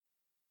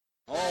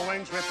All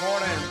wings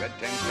report in. Red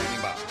 10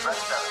 standing by. Red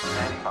 7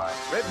 standing by.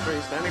 Red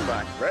 3 standing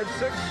by. Red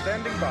 6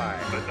 standing by.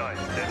 Red 9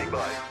 standing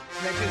by.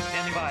 Red 2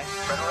 standing by.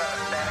 Red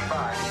 11 standing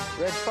by.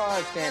 Red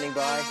 5 standing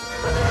by.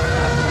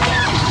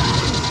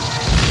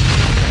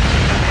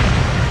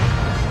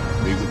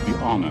 We would be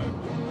honored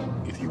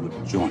if you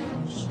would join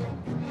us.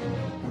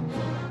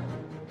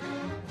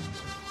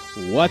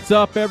 What's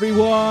up,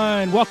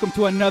 everyone? Welcome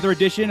to another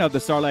edition of the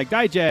Sarlacc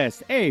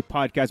Digest, a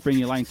podcast bringing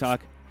you line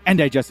talk and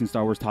digesting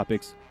Star Wars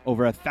topics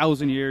over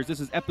 1,000 years. This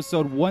is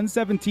episode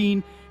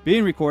 117,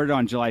 being recorded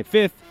on July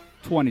 5th,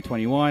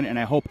 2021, and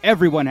I hope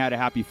everyone had a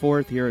happy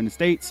 4th here in the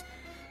States.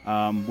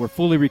 We're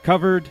fully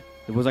recovered.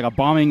 It was like a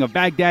bombing of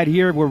Baghdad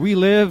here where we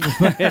live.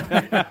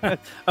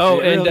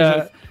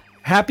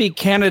 Happy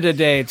Canada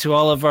Day to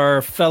all of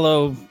our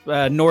fellow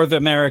North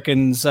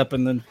Americans up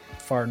in the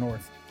far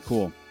north.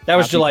 Cool. That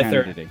was Happy July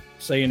Canada 3rd, Day.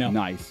 so you know.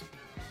 Nice.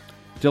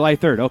 July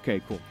 3rd.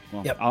 Okay, cool.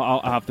 Well, Yep.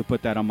 I'll have to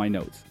put that on my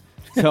notes.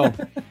 So,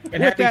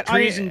 And happy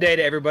treason day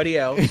to everybody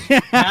else.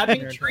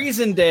 Happy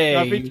Treason Day.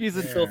 Happy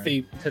Treason.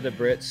 Filthy To the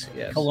Brits,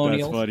 yes.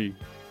 colonials. That's funny.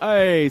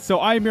 Hey,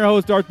 so I'm your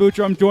host, Darth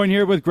Butcher. I'm joined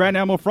here with Grand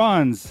Admiral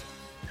Franz.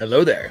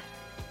 Hello there.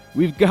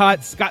 We've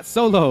got Scott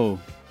Solo.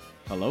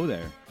 Hello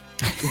there.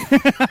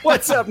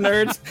 What's up,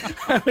 nerds?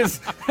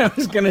 I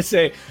was gonna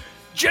say,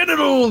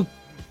 General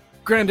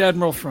Grand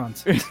Admiral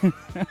Franz.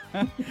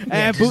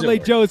 And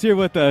Bootleg Joe's here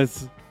with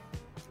us.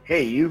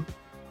 Hey, you.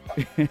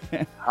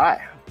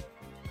 Hi.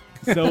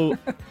 So,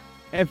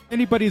 if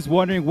anybody's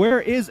wondering, where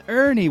is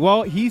Ernie?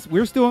 Well,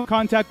 we're still in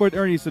contact with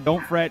Ernie, so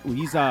don't fret.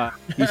 He's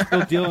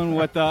still dealing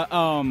with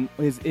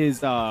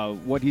his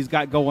what he's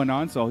got going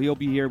on, so he'll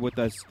be here with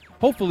us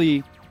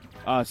hopefully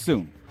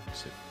soon.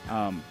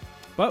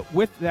 But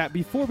with that,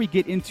 before we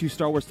get into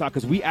Star Wars talk,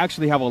 because we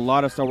actually have a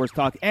lot of Star Wars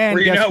talk, and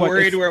Were you guess not what?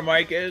 worried where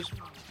Mike is?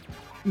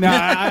 Nah,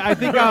 I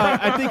think.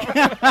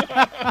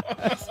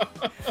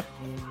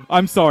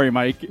 I'm sorry,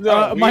 Mike.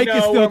 No, Mike we is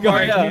know still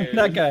where going. Mike is.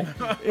 That guy.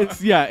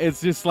 It's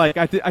just like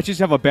I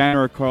just have a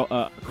banner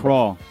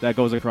crawl that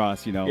goes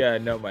across. You know. Yeah,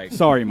 no, Mike.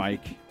 Sorry,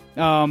 Mike.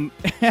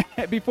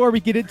 Before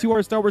we get into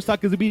our Star Wars talk,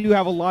 because we do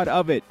have a lot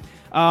of it,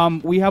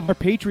 we have our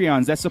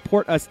Patreons that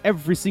support us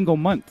every single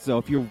month. So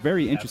if you're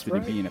very interested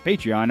in being a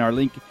Patreon, our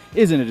link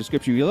is in the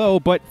description below.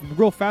 But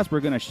real fast, we're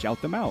going to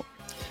shout them out.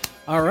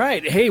 All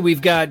right. Hey, we've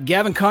got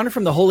Gavin Connor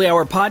from the Holy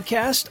Hour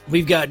podcast.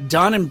 We've got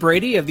Don and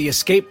Brady of the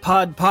Escape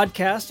Pod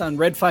podcast on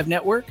Red 5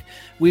 Network.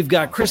 We've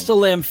got Crystal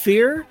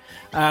Lamphere.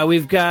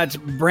 We've got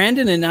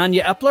Brandon and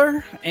Anya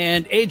Epler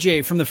and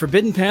AJ from the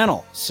Forbidden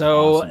Panel.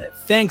 So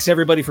Thanks,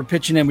 everybody, for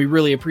pitching in. We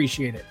really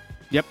appreciate it.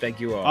 Yep. Thank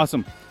you all.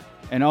 Awesome.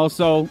 And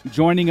also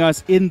joining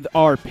us in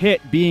our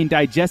pit being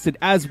digested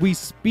as we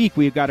speak,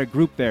 we've got a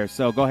group there.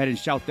 So go ahead and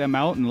shout them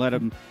out and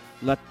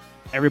let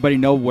everybody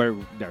know where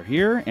they're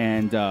here.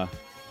 And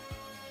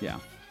yeah.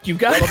 You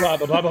got Blah,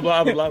 blah, blah, blah,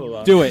 blah, blah, blah,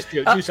 blah. Do it.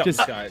 Do something, just-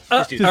 Scott.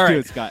 Just do do all right.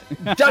 it, Scott.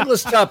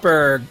 Douglas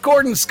Tupper,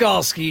 Gordon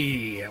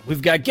Skalski.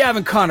 We've got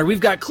Gavin Connor.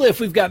 We've got Cliff.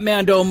 We've got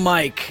Mando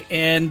Mike.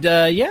 And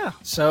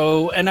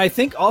and I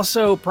think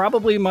also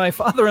probably my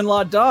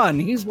father-in-law, Don.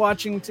 He's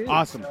watching too.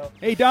 Awesome. So.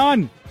 Hey,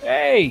 Don.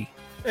 Hey.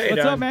 Hey,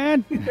 What's Don. up,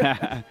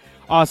 man?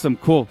 Awesome.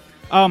 Cool.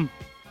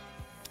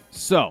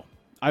 So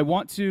I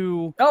want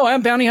to. Oh,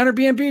 and Bounty Hunter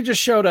BNB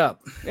just showed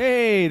up.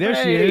 Hey, there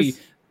she Hey. is.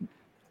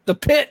 The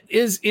pit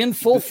is in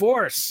full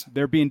force.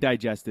 They're being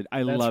digested.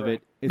 I That's love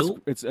right. it.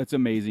 It's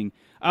amazing.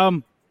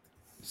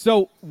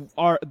 So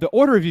the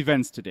order of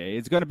events today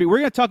is going to be, we're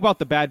going to talk about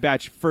the Bad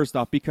Batch first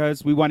off,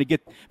 because we just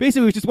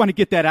want to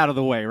get that out of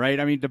the way, right?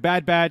 I mean, the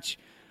Bad Batch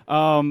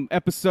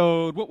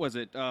episode, what was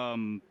it?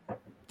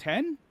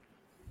 10?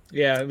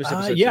 Yeah, it was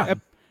episode yeah.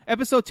 10.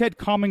 Episode 10,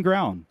 Common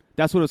Ground.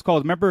 That's what it's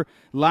called. Remember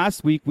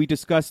last week we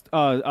discussed,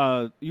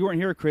 you weren't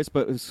here, Chris,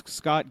 but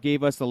Scott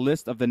gave us a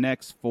list of the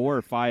next 4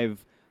 or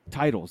 5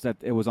 titles that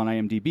it was on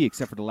IMDb,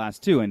 except for the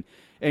last 2.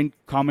 And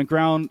Common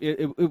Ground,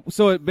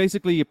 so it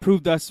basically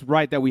proved us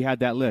right that we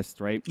had that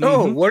list, right?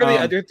 Oh, what are the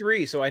other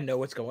 3? So I know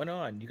what's going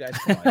on. You guys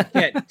come on. You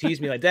can't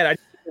tease me like that. I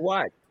didn't know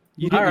why.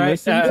 You didn't All right,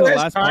 listen to Who the has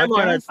last time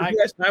on podcast?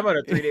 who has time on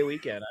a 3-day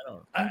weekend? I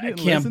don't. I didn't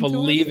can't listen to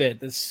believe it.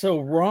 That's so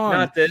wrong.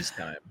 Not this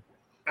time.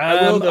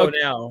 I will though okay.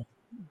 now.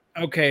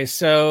 Okay,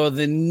 so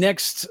the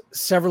next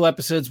several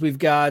episodes, we've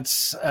got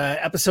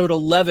episode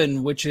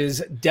 11, which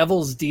is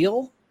Devil's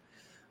Deal.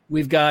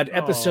 We've got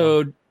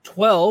episode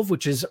 12,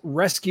 which is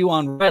Rescue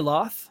on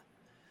Ryloth.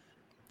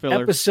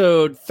 Filler.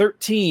 Episode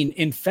 13,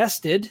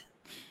 Infested.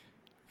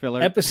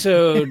 Filler.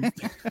 Episode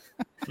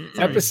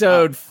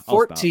I'll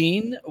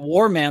 14,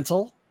 War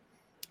Mantle.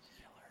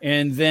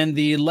 And then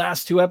the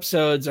last 2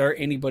 episodes are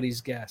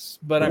anybody's guess.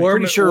 But I'm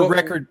pretty sure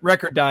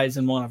record dies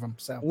in one of them.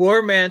 So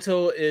War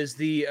Mantle is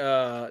the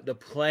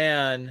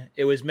plan.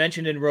 It was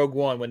mentioned in Rogue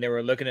One when they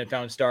were looking at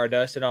found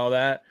Stardust and all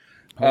that.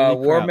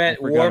 Holy crap, I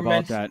forgot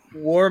about that.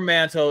 War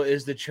Mantle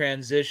is the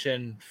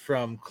transition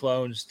from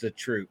clones to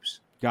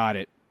troops. Got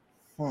it.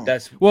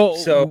 That's Well,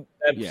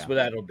 that's yeah. what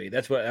that'll be.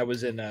 That's what that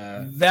was in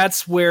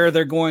that's where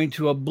they're going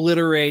to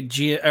obliterate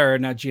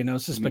not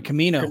Geonosis, but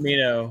Camino.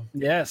 Camino.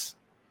 Yes.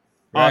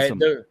 Right? Awesome.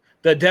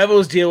 The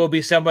devil's deal will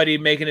be somebody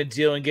making a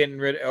deal and getting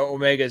rid of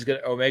Omega is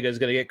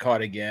gonna get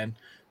caught again.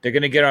 They're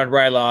gonna get on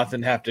Ryloth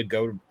and have to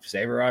go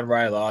save her on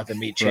Ryloth and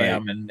meet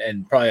Cham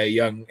and probably a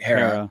young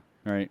Hera.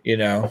 Right. You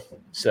know,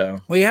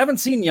 so We haven't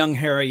seen young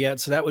Hera yet,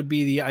 so that would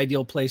be the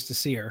ideal place to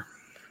see her.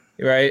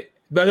 right.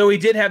 But we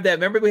did have that.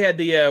 Remember, we had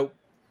the.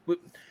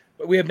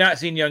 We have not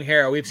seen young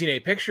Hera. We've seen a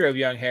picture of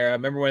young Hera.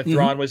 Remember when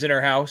Thrawn was in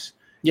her house?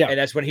 Yeah. And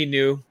that's when he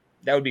knew.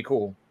 That would be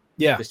cool.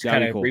 Yeah. Just to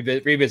That'd kind be of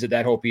cool. revisit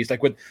that whole piece.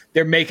 Like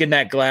they're making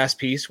that glass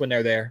piece when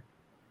they're there.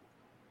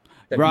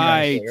 That'd be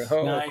Right. nice.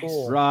 Oh, Nice.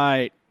 cool.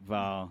 Right.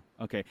 Wow.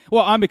 Okay.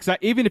 Well, I'm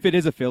excited. Even if it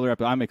is a filler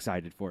episode, I'm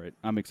excited for it.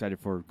 I'm excited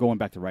for going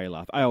back to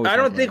Ryloth. I I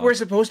don't think we're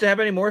supposed to have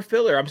any more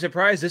filler. I'm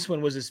surprised this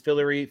one was as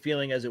fillery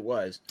feeling as it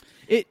was.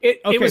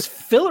 It was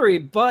fillery,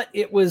 but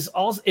it was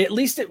also, at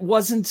least it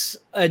wasn't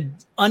an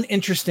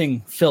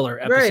uninteresting filler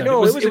episode. Right,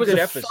 no, it was a good fun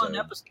episode.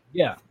 episode.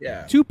 Yeah.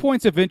 Yeah. 2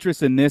 points of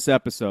interest in this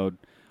episode.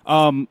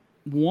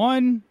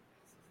 One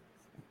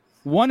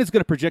is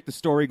going to project the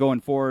story going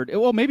forward.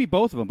 Well, maybe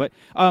both of them, but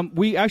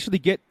we actually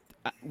get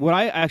what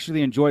I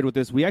actually enjoyed with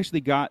this. We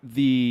actually got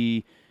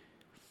the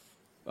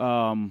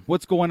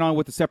what's going on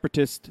with the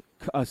separatist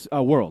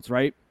worlds,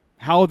 right?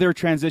 How they're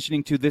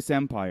transitioning to this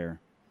empire.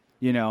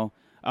 You know,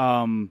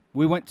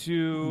 we went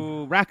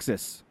to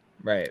Raxus.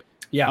 Right.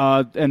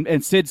 Yeah.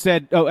 And Sid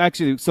said, oh,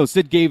 actually, so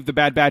Sid gave the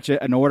Bad Batch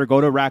an order, go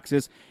to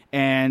Raxus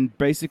and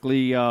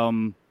basically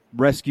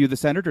rescue the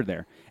senator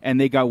there. And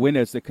they got wind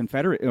as the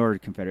Confederate,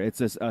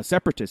 it's a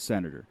separatist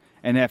senator.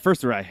 And at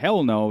first they're like,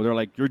 hell no. They're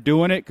like, you're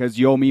doing it because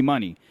you owe me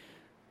money.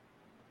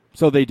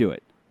 So they do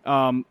it.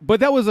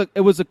 But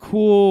it was a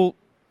cool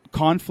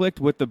conflict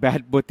with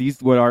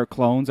with our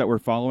clones that we're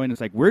following. It's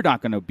like, we're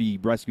not going to be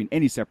rescuing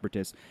any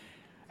separatists.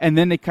 And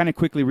then they kind of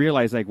quickly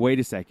realized, like, wait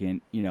a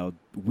second, you know,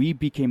 we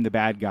became the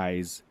bad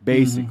guys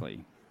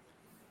basically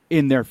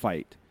in their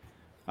fight,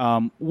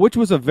 which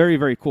was a very,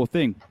 very cool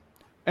thing.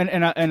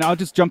 And I'll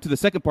just jump to the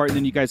second part,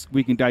 and then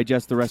we can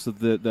digest the rest of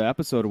the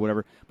episode or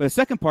whatever. But the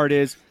second part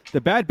is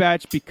the Bad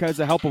Batch, because of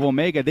the help of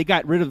Omega, they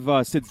got rid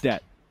of Sid's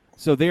debt,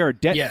 so they are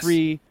debt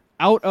free,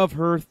 out of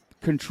her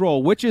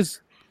control, which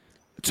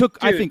took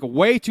I think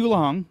way too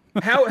long.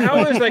 How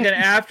is like an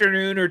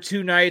afternoon or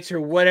 2 nights or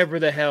whatever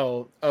the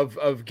hell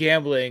of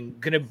gambling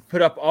going to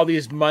put up all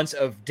these months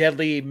of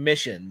deadly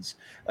missions?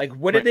 Like,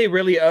 what did they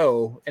really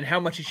owe, and how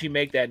much did she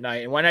make that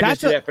night? And why not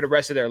just do that for the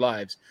rest of their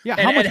lives? Yeah,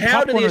 and, how much how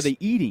popcorn are they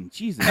eating?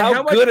 Jesus,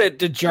 How good at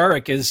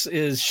Dejarik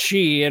is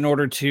she in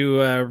order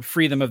to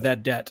free them of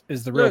that debt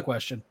is the real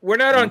question. We're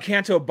not on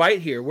Canto Bight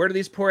here. Where do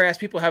these poor ass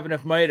people have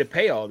enough money to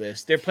pay all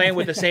this? They're playing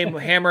with the same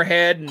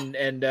Hammerhead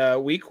and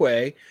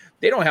Weequay.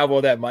 They don't have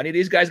all that money.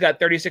 These guys got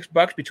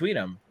 $36 between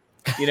them.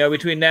 You know,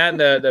 between that and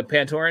the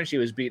Pantoran she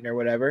was beating or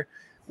whatever.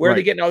 Where are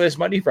they getting all this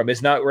money from?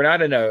 We're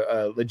not in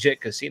a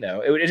legit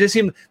casino. It just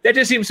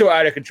seemed so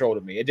out of control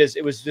to me.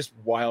 It was just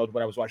wild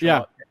when I was watching.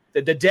 Yeah.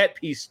 The debt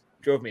piece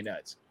drove me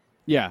nuts.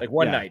 Yeah, like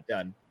one night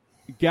done.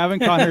 Gavin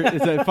Conner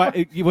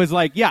he was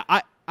like, yeah,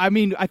 I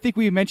mean, I think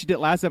we mentioned it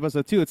last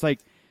episode too. It's like,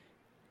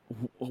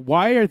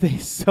 why are they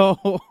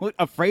so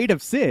afraid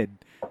of Sid?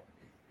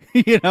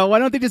 You know, why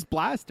don't they just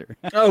blast her?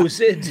 Oh,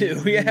 Sid too,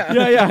 yeah.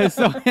 Yeah.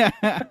 So,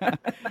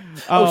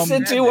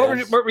 Sid too.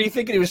 What were you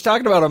thinking? He was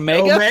talking about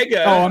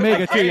Omega. Oh,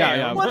 Omega too.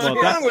 Yeah. What's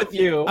wrong with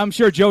you? I'm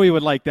sure Joey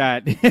would like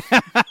that.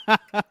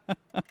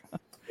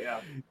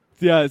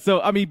 Yeah.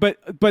 So I mean,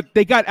 but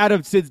they got out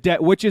of Sid's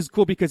debt, which is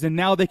cool because then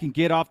now they can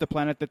get off the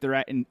planet that they're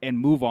at and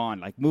move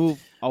on, like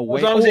move away.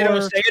 As long as they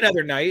don't stay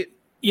another night.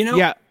 You know.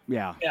 Yeah.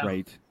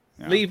 Right.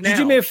 Yeah. Leave now.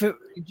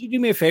 Did you do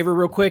me a favor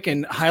real quick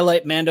and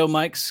highlight Mando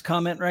Mike's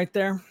comment right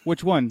there?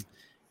 Which one?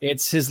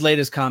 It's his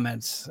latest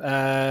comments.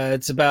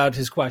 It's about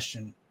his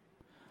question.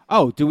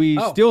 Oh, do we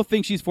still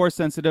think she's force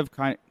sensitive?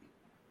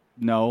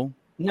 No.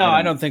 No,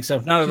 I don't think so.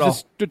 Not at all.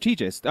 She's a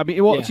strategist. I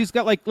mean, she's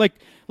got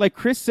like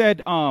Chris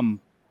said.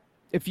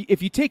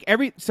 If you take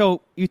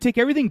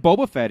everything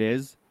Boba Fett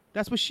is,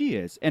 that's what she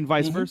is, and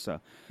vice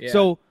versa. Yeah.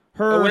 So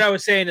what I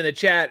was saying in the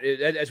chat,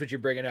 that's what you're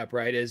bringing up,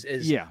 right?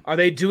 Are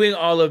they doing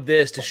all of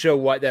this to show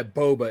why that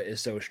Boba is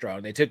so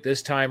strong? They took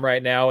this time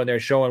right now, and they're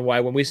showing why.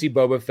 When we see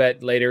Boba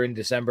Fett later in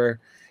December,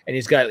 and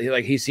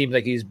he seems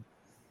like he's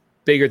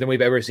bigger than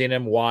we've ever seen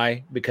him.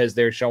 Why? Because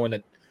they're showing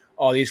that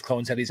all these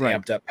clones have these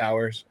amped up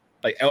powers,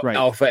 like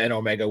Alpha and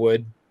Omega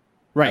would.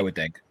 Right. I would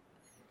think.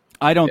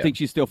 I don't think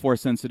she's still force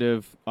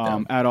sensitive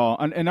at all.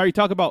 And are you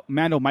talking about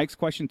Mando Mike's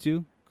question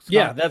too, Scott?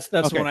 Yeah, that's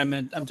what I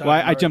meant. I'm talking.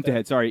 Well, I jumped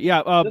ahead. Sorry.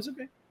 Yeah. That's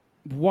okay.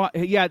 What?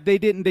 Yeah, they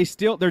didn't.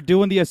 They're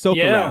doing the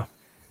Ahsoka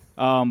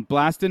route.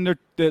 Blasting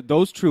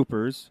those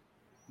troopers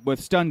with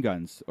stun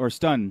guns or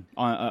stun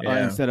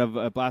instead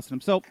of blasting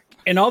them. So,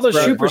 and all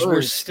those troopers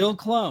were still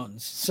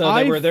clones, so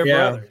they were their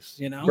brothers.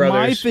 You know,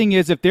 my thing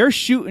is, if they're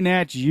shooting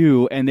at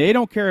you and they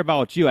don't care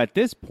about you at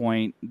this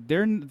point,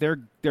 they're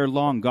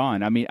long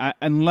gone. I mean,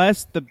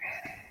 unless that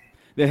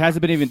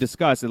hasn't been even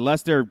discussed.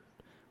 Unless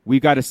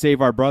we've got to save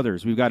our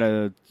brothers. We've got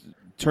to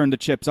turn the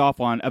chips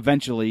off on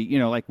eventually. You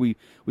know, like we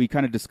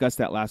kind of discussed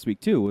that last week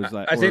too. Was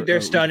like, I think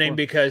they're stunning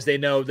because they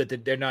know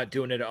that they're not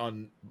doing it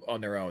on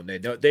their own. They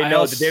know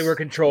that they were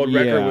controlled.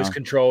 Wrecker was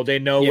controlled. They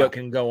know what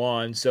can go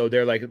on, so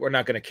they're like, we're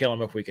not going to kill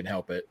him if we can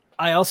help it.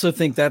 I also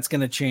think that's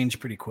going to change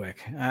pretty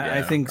quick.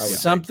 I think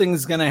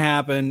something's going to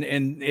happen,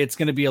 and it's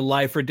going to be a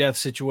life or death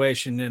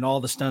situation, and all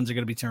the stuns are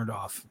going to be turned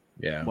off.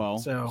 Yeah. Well,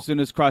 as soon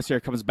as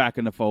Crosshair comes back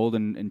in the fold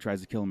and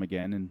tries to kill him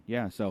again,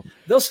 and so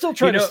they'll still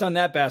try to stun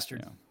that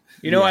bastard.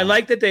 Yeah. I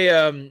like that they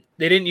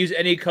didn't use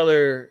any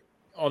color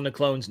on the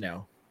clones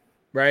now,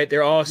 right?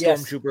 They're all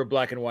Stormtrooper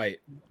black and white.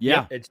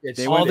 Yeah,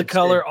 it's all the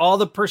color, all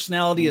the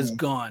personality is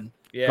gone.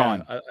 Yeah,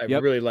 gone. I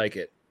really like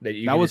it that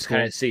you can just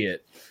kind of see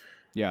it.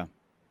 Yeah,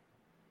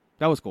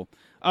 that was cool.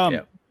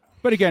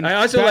 But again, I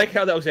also like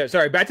how that was.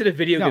 Sorry, back to the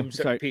video game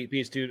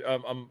piece, dude.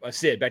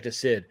 Sid, back to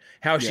Sid.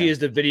 How she is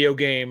the video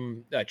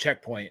game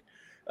checkpoint.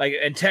 Like,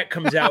 and Tech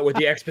comes out with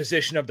the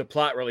exposition of the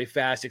plot really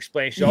fast,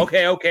 explains.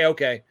 Okay.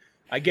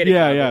 I get it.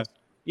 Yeah.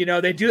 You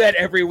know, they do that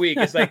every week.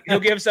 It's like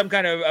he'll give some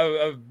kind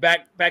of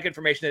back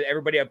information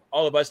that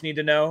all of us need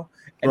to know,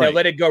 and they'll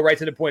let it go right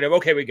to the point of,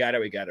 okay, we got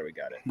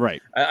it.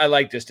 Right. I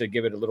like just to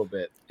give it a little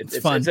bit. It's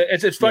fun.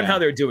 It's fun how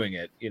they're doing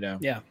it. You know.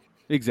 Yeah.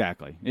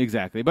 Exactly.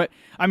 But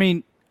I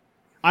mean,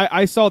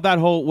 I saw that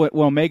whole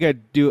Omega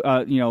do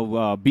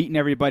beating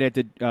everybody at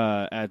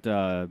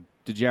the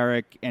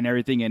Jarek and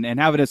everything, and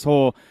having this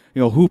whole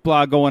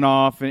hoopla going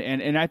off,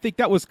 and I think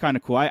that was kind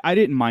of cool. I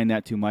didn't mind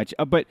that too much,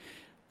 but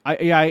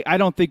I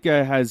don't think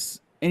it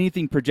has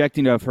anything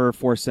projecting of her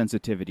force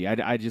sensitivity.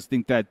 I just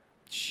think that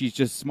she's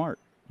just smart.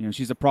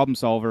 She's a problem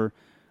solver.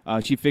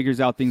 She figures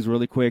out things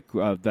really quick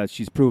that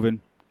she's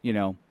proven.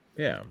 Yeah.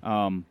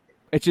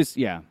 It's just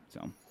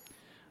so.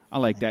 I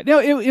like that. No,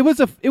 it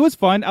was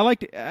fun. I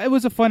liked it. It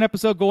was a fun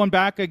episode going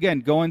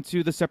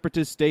to the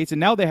separatist states, and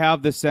now they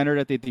have the center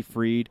that they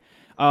freed.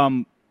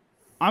 I'm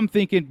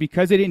thinking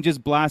because they didn't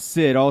just blast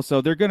Sid,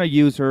 also they're going to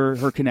use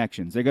her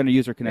connections. They're going to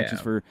use her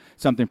connections for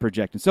something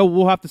projecting. So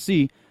we'll have to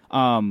see.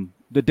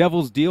 The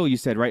Devil's Deal, you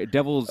said, right?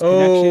 Devil's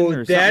Connection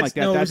or something like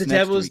that. No, it's the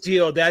Devil's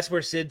Deal. That's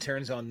where Sid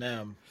turns on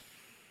them.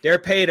 They're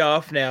paid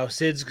off now.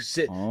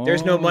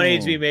 There's no money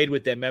to be made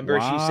with them. Remember,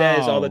 she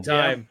says all the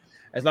time. Yeah.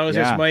 As long as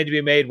there's money to be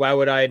made, why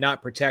would I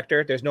not protect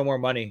her? There's no more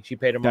money. She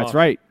paid him off. That's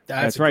right.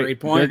 That's right. Great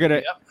point.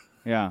 They're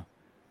gonna,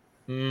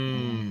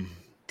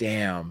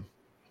 Damn.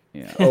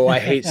 Yeah. Oh, I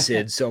hate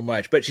Sid so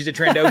much, but she's a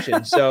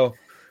Trandoshan. So,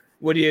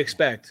 what do you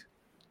expect?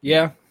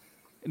 Yeah.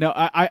 No,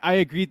 I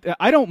agree.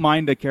 I don't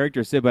mind the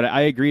character Sid, but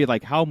I agree.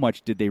 Like, how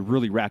much did they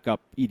really rack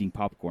up eating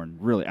popcorn?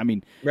 Really, I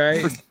mean,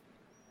 right.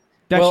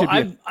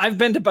 I've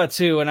been to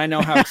Batu, and I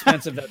know how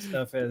expensive that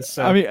stuff is.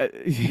 So.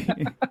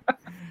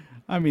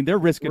 I mean, they're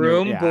risking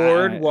room,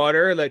 board,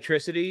 water,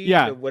 electricity.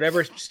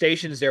 Whatever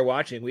stations they're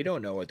watching, we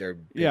don't know what they're.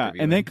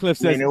 And then Cliff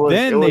says, it was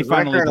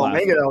finally Wrecker and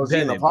Omega that was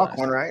eating the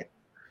popcorn, right?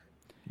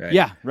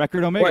 Yeah,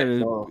 Record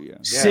Omega.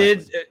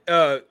 Sid,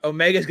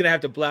 Omega's gonna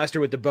have to blast her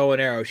with the bow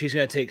and arrow. She's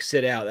gonna take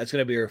Sid out. That's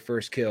gonna be her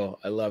first kill.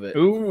 I love it.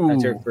 Ooh,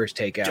 that's her first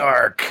takeout.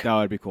 Dark. That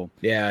would be cool.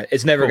 Yeah,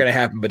 it's never gonna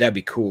happen, but that'd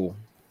be cool.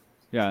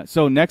 Yeah.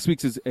 So next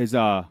week's this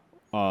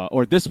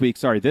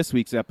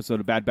week's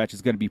episode of Bad Batch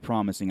is going to be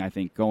promising. I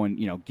think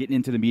getting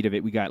into the meat of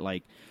it. We got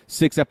like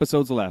 6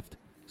 episodes left.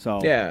 So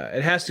yeah,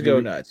 it has to go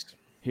nuts.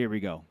 Here we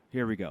go.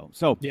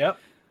 So yep.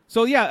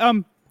 So yeah,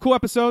 cool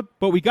episode.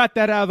 But we got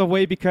that out of the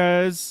way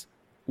because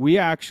we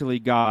actually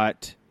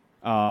got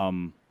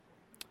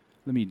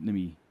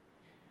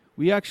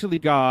we actually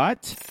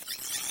got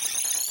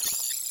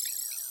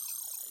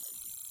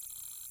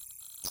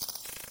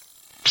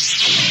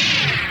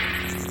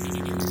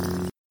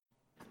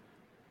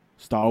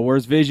Star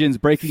Wars Visions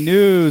breaking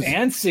news.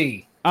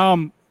 Fancy.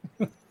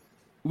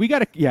 We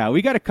got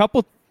a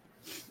couple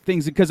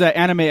things because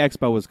Anime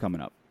Expo was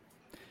coming up.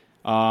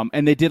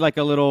 And they did like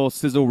a little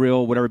sizzle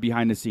reel, whatever,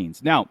 behind the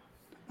scenes. Now,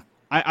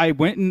 I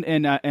went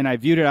and I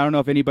viewed it. I don't know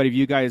if anybody of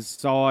you guys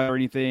saw it or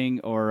anything,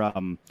 or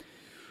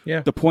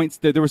the points.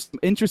 There were some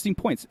interesting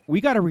points.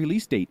 We got a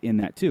release date in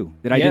that too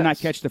that I did not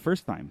catch the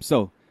first time.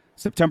 So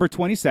September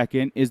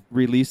 22nd is the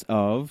release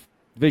of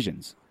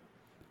Visions.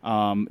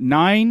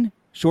 9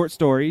 short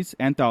stories,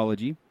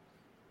 anthology,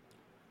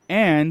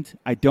 and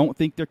I don't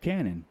think they're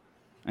canon.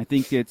 I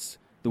think it's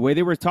the way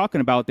they were talking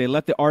about. They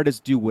let the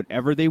artists do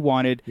whatever they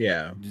wanted.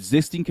 Yeah,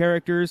 existing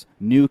characters,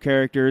 new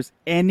characters,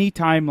 any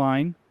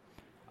timeline,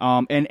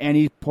 and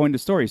any point of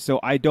story. So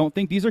I don't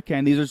think these are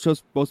canon. These are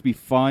just supposed to be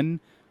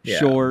fun,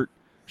 short,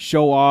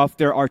 show off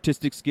their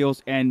artistic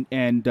skills, and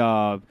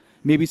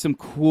maybe some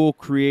cool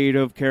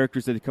creative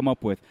characters that they come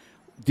up with.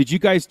 Did you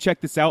guys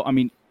check this out? I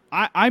mean,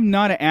 I'm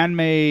not an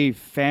anime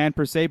fan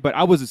per se, but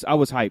I was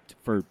hyped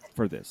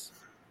for this.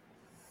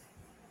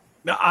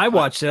 I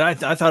watched it. I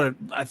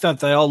thought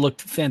they all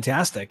looked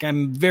fantastic.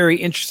 I'm very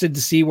interested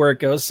to see where it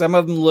goes. Some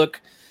of them look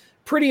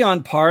pretty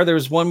on par. There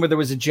was one where there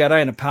was a Jedi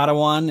and a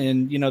Padawan,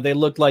 and they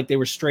looked like they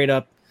were straight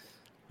up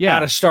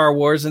out of Star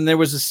Wars. And there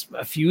was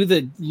a few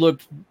that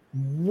looked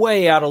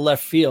way out of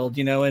left field.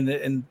 Which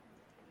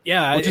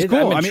is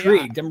cool. I'm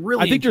intrigued. I'm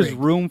really. I think there's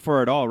room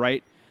for it all,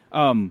 right?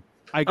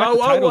 I got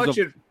I'll watch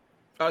it.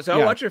 So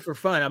I'll watch it for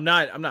fun. I'm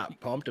not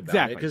pumped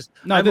about it because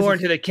I'm more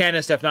into the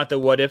canon stuff, not the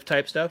what if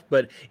type stuff.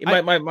 But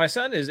my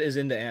son is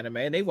into anime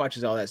and he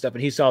watches all that stuff,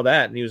 and he saw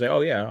that and he was like, "Oh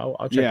yeah,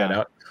 I'll check that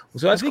out."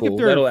 So that's cool.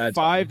 If they're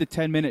 5 to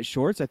 10 minute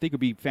shorts, I think it'd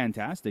be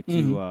fantastic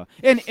to.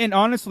 And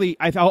honestly,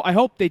 I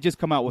hope they just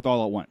come out with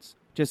all at once.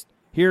 Just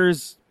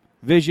here's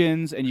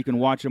Visions, and you can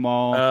watch them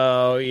all.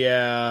 Oh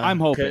yeah, I'm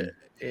hoping.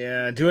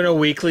 Yeah, doing a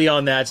weekly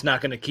on that's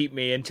not going to keep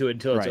me into it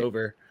until it's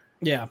over.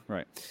 Yeah,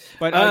 right.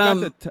 But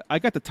I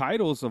got the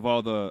titles of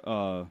all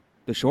the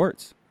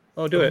shorts.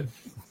 Oh, do it.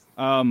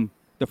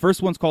 The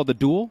first one's called The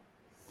Duel.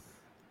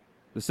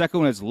 The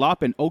second one is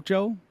Lop and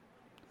Ocho,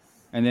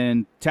 and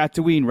then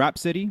Tatooine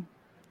Rhapsody,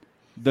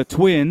 The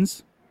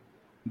Twins,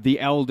 The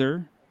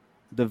Elder,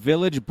 The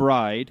Village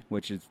Bride,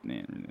 which is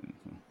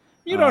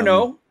you don't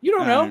know. You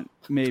don't know.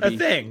 Maybe a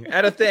thing.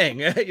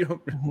 You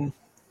don't...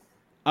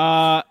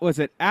 Was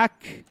it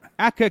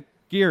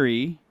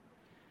Akagiri?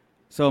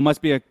 So it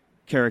must be a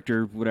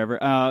character, whatever.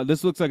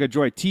 This looks like a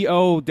droid.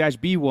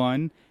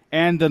 TO-B1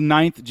 and the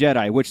Ninth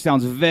Jedi, which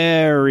sounds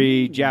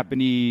very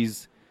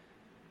Japanese,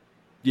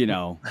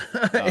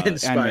 inspired.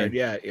 Anime.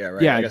 Yeah,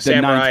 right. Yeah, like a the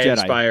samurai Ninth Jedi.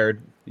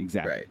 Inspired.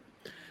 Exactly. Right.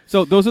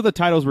 So those are the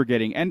titles we're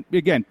getting, and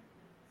again,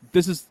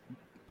 this is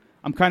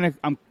I'm kind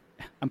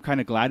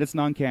of glad it's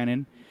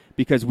non-canon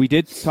because we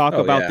did talk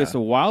about this a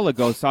while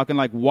ago, talking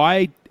like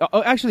why.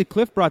 Actually,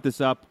 Cliff brought this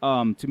up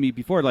to me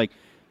before, like.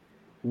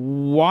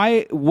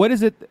 Why? What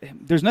is it?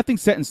 There's nothing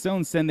set in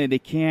stone saying that they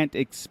can't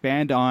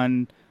expand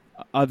on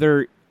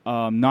other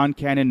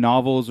non-canon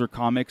novels or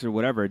comics or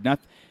whatever.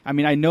 I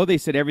mean, I know they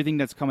said everything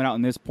that's coming out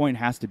in this point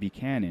has to be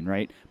canon,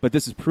 right? But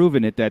this has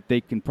proven it that they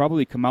can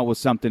probably come out with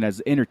something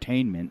as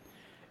entertainment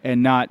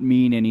and not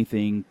mean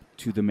anything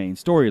to the main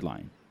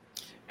storyline.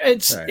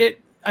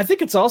 I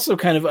think it's also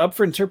kind of up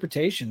for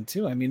interpretation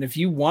too. I mean, if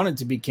you want it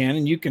to be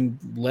canon, you can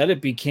let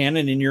it be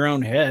canon in your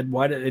own head.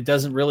 It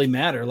doesn't really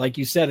matter. Like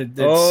you said,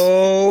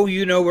 we're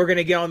going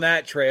to get on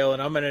that trail,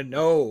 and I'm going to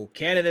know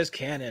canon is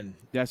canon.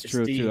 That's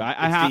true too.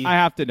 I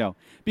have to know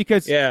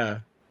because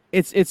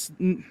it's.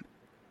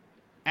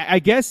 I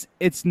guess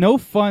it's no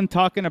fun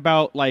talking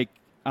about like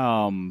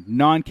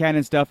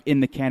non-canon stuff in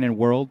the canon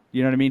world.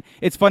 You know what I mean?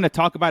 It's fun to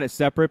talk about it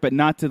separate, but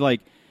not to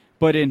like.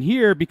 But in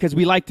here, because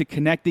we like to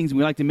connect things, and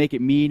we like to make it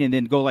mean, and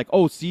then go like,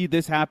 "Oh, see,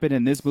 this happened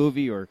in this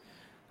movie," or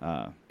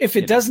if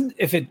it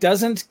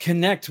doesn't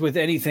connect with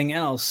anything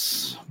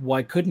else,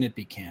 why couldn't it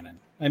be canon?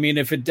 I mean,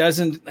 if it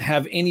doesn't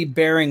have any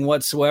bearing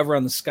whatsoever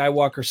on the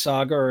Skywalker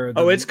saga or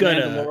the it's going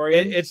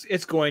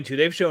to.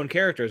 They've shown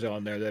characters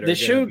on there that they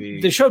showed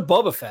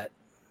Boba Fett.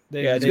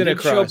 It's going to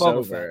cross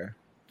over.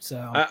 So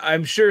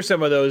I'm sure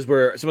some of those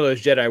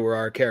Jedi were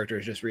our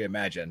characters just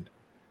reimagined.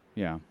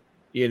 Yeah.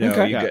 You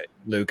got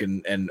Luke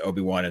and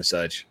Obi-Wan and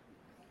such.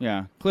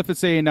 Yeah, Cliff is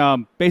saying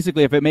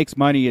basically if it makes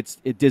money,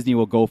 Disney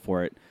will go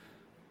for it.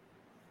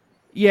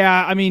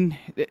 Yeah, I mean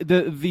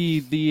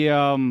the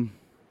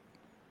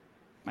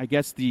I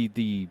guess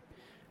the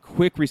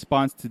quick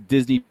response to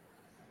Disney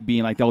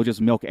being like they'll just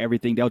milk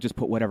everything, they'll just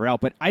put whatever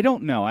out. But I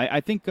don't know. I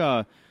think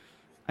they're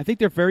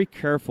very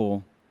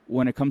careful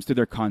when it comes to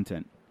their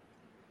content.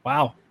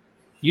 Wow.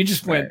 You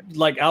just went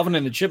like Alvin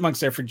and the Chipmunks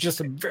there for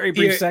just a very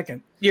brief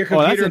second. Your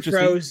computer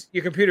froze.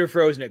 Your computer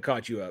froze and it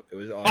caught you up. It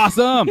was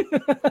awesome.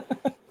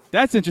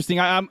 That's interesting.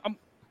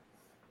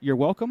 You're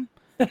welcome,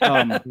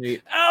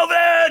 Alvin.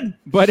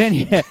 But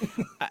anyway,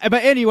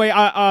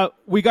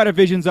 we got a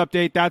Visions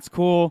update. That's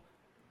cool.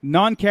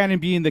 Non-canon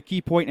being the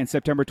key point in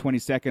September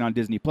 22nd on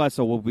Disney Plus,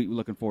 so we'll be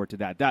looking forward to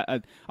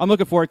that. I'm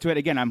looking forward to it.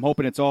 Again, I'm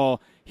hoping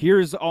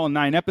here's all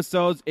 9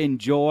 episodes.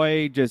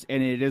 Enjoy,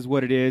 and it is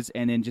what it is,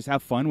 and then just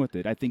have fun with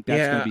it. I think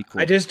that's going to be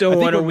cool. I just don't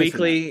want a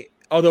weekly,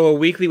 although a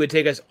weekly would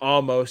take us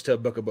almost to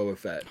Book of Boba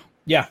Fett.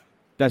 Yeah.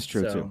 That's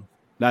true, too.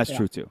 That's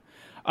true, too.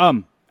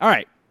 All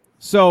right,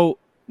 so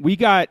we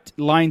got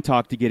Line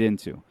Talk to get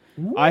into.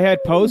 Ooh. I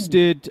had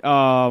posted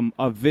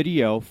a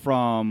video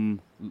from...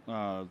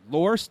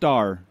 Lore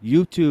Star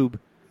YouTube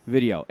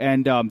video,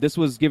 and this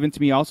was given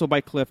to me also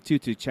by Cliff too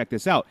to check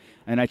this out.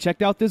 And I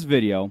checked out this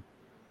video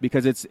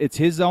because it's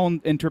his own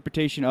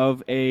interpretation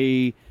of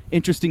a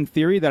interesting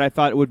theory that I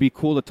thought it would be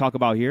cool to talk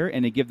about here,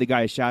 and to give the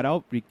guy a shout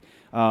out.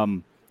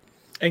 And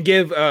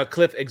give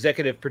Cliff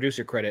executive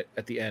producer credit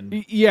at the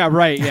end. Yeah,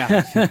 right.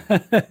 Yeah,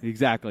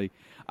 exactly.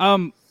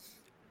 I'm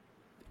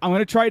going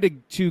to try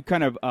to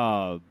kind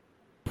of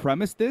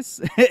premise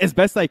this as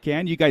best I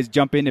can. You guys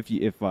jump in if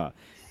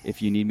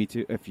you need me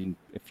to, if you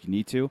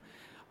need to.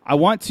 I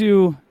want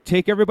to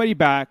take everybody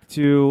back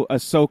to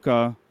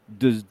Ahsoka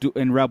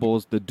in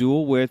Rebels, the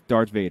duel with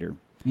Darth Vader.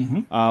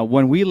 Mm-hmm.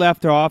 When we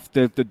left off,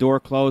 the door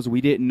closed.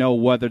 We didn't know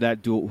whether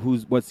that duel,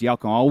 what's the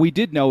outcome. All we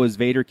did know is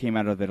Vader came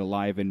out of it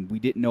alive, and we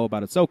didn't know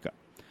about Ahsoka.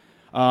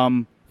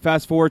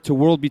 Fast forward to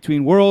World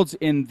Between Worlds.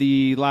 In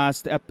the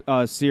last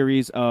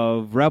series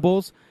of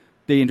Rebels,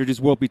 they introduced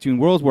World Between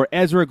Worlds, where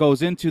Ezra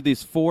goes into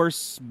this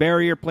force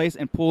barrier place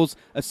and pulls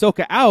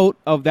Ahsoka out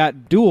of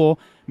that duel,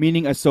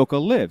 meaning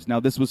Ahsoka lives. Now,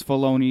 this was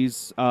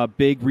Filoni's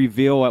big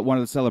reveal at one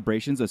of the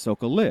celebrations.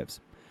 Ahsoka lives.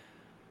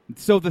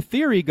 So the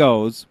theory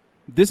goes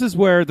this is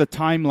where the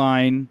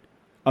timeline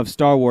of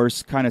Star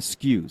Wars kind of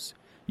skews.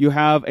 You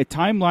have a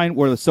timeline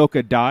where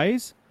Ahsoka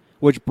dies,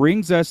 which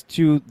brings us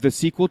to the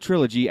sequel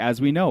trilogy as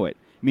we know it,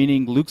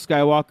 meaning Luke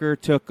Skywalker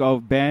took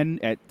Ben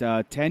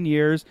at 10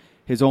 years,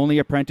 his only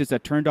apprentice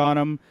that turned on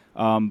him.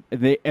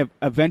 They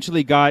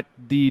eventually got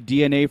the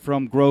DNA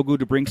from Grogu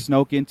to bring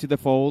Snoke into the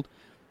fold,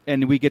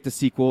 and we get the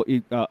sequel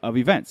of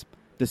events.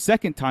 The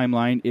second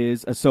timeline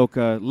is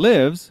Ahsoka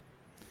lives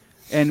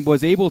and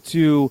was able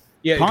to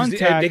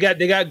contact.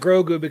 They got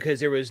Grogu because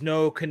there was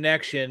no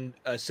connection.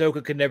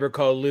 Ahsoka could never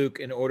call Luke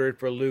in order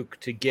for Luke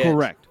to get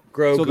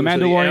Grogu. So the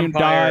Mandalorian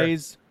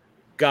dies.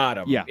 Got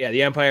him. Yeah.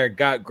 The Empire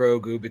got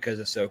Grogu because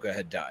Ahsoka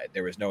had died.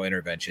 There was no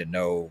intervention.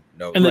 No.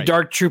 And the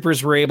Dark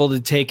Troopers were able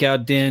to take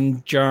out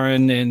Din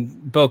Djarin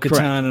and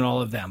Bo-Katan and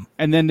all of them.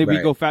 And then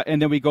we go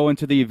and then we go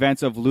into the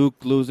events of Luke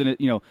losing it.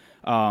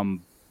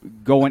 Going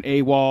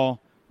AWOL,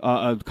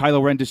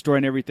 Kylo Ren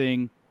destroying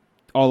everything,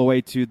 all the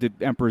way to the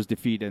Emperor's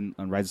defeat on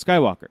Rise of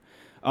Skywalker.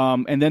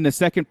 And then the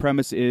second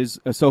premise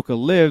is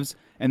Ahsoka lives,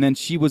 and then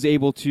she was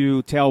able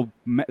to tell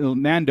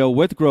Mando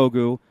with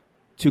Grogu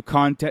to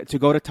go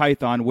to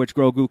Tython, which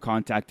Grogu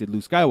contacted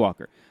Luke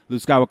Skywalker.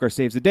 Luke Skywalker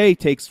saves the day,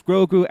 takes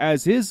Grogu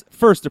as his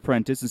first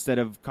apprentice instead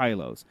of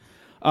Kylo's.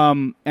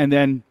 And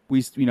then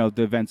the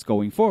events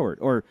going forward,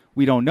 or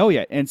we don't know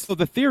yet. And so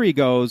the theory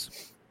goes,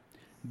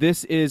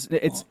 it's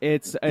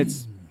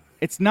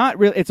not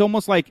real. It's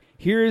almost like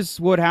here's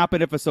what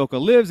happened if Ahsoka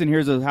lives, and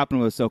here's what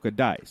happened when Ahsoka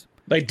dies.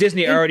 Like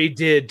Disney already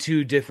did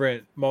two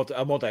different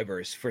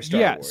multiverse for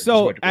Star Wars.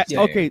 So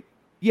okay.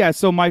 Yeah,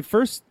 so my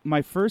first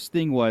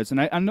thing was,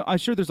 and I'm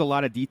sure there's a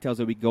lot of details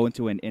that we go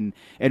into and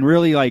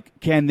really like,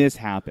 can this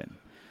happen?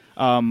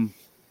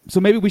 So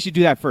maybe we should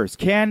do that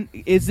first.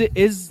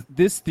 Is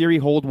this theory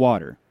hold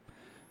water,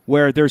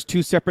 where there's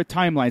two separate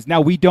timelines?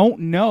 Now we don't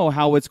know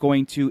how it's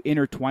going to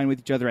intertwine with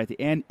each other at the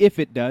end, if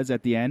it does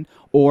at the end,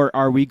 or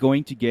are we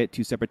going to get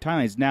two separate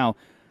timelines? Now,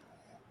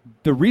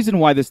 the reason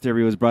why this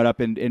theory was brought up,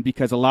 and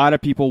because a lot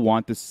of people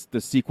want the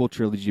sequel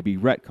trilogy to be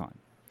retcon.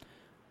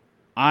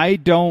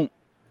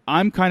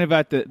 I'm kind of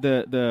at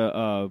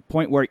the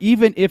point where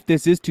even if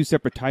this is two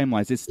separate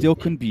timelines, it still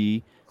can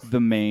be the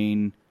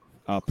main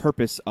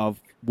purpose of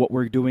what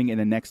we're doing in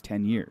the next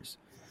 10 years.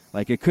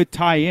 Like, it could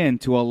tie in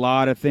to a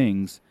lot of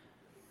things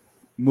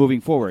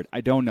moving forward. I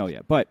don't know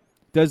yet. But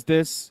does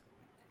this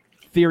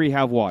theory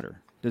have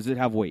water? Does it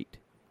have weight?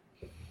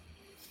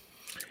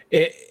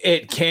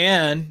 It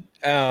can.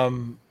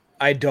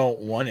 I don't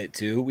want it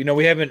to.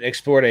 We haven't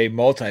explored a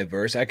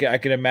multiverse. I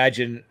can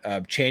imagine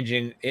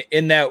changing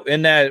in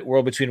that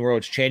world between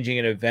worlds, changing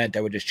an event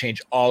that would just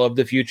change all of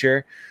the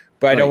future.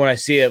 But I don't want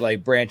to see it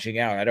like branching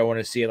out. I don't want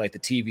to see it like the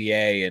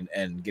TVA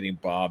and getting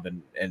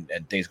bombed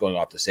and things going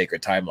off the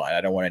sacred timeline.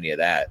 I don't want any of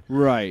that.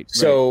 Right.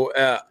 So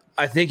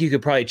I think you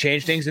could probably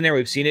change things in there.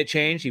 We've seen it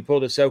change. He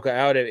pulled Ahsoka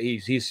out. He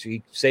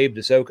saved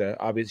Ahsoka.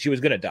 Obviously, she was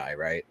going to die,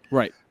 right?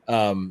 Right.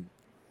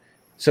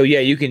 So yeah,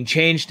 you can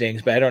change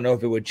things, but I don't know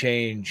if it would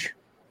change.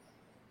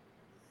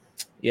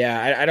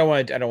 Yeah, I don't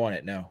want it. I don't want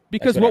it. No,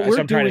 because what we're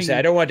I'm trying to say,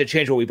 I don't want it to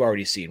change what we've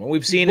already seen. What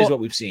we've seen is what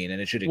we've seen, and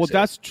it should exist.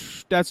 Well,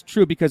 that's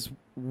true, because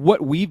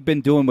what we've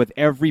been doing with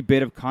every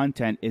bit of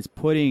content is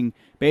putting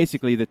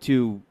basically the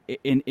two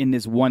in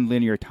this one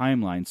linear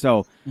timeline.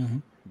 So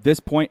this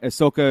point,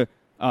 Ahsoka,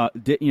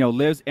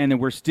 lives, and then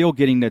we're still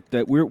getting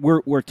that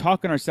we're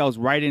talking ourselves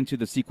right into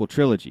the sequel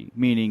trilogy,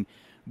 meaning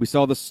we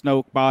saw the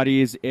Snoke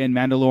bodies in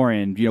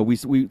Mandalorian.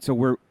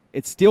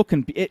 It still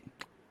can be it.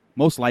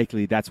 Most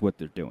likely, that's what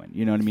they're doing.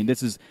 You know what I mean?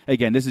 This is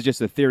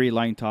just a theory,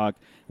 line talk,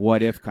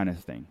 what if kind of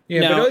thing.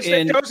 Yeah, go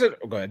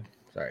ahead.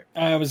 Sorry.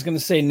 I was going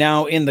to say,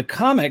 now in the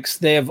comics,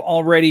 they have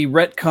already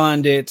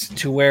retconned it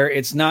to where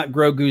it's not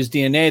Grogu's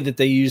DNA that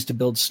they used to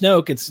build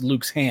Snoke; it's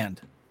Luke's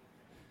hand.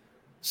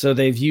 So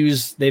they've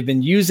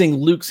been using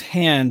Luke's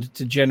hand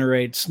to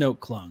generate Snoke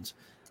clones.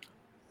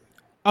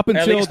 Up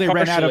until they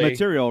ran out of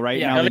material, right?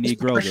 Yeah, now they need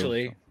Grogu.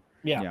 Partially.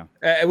 Yeah.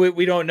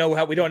 We don't know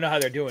how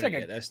they're doing it's like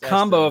it. That's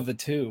combo of the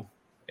two.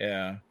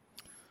 Yeah.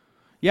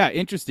 Yeah,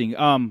 interesting.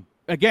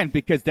 Again,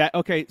 because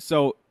here's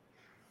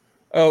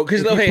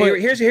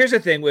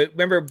the thing.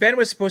 Remember, Ben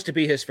was supposed to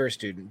be his first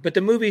student, but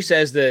the movie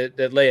says that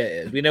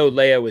Leia is. We know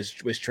Leia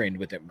was trained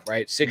with him,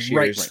 right? 6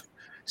 years. Right.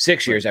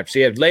 6 years after. So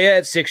you have Leia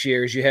at 6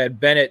 years, you had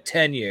Ben at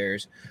 10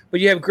 years, but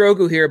you have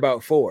Grogu here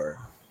about 4.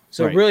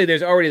 So really,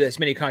 there's already this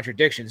many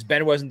contradictions.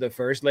 Ben wasn't the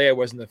first, Leia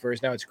wasn't the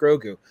first. Now it's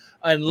Grogu,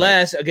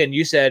 unless again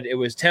you said it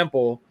was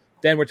Temple.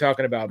 Then we're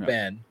talking about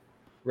Ben.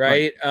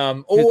 Right. Or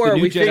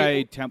we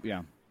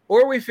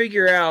or we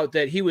figure out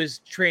that he was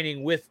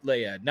training with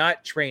Leia,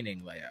 not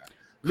training Leia.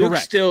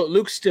 Luke's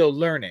still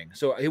learning.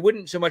 So it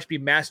wouldn't so much be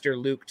Master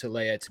Luke to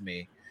Leia to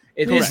me.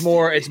 It's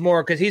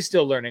more because he's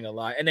still learning a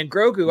lot. And then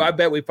Grogu, I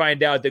bet we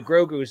find out that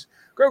Grogu's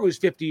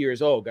 50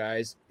 years old,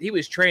 guys. He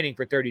was training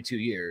for 32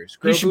 years.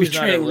 Grogu's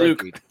not a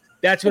Luke.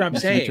 That's what I'm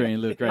saying.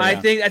 Luke, I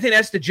think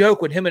that's the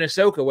joke with him and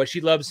Ahsoka, what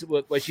she loves,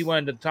 what she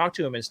wanted to talk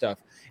to him and stuff,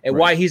 and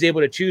why he's able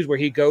to choose where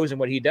he goes and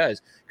what he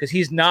does, because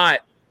he's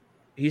not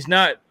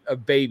a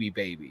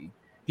baby.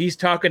 He's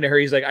talking to her.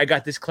 He's like, I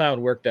got this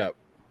clown worked up.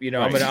 You know,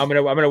 right. I'm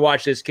gonna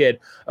watch this kid.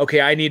 Okay,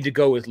 I need to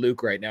go with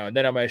Luke right now, and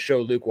then I'm gonna show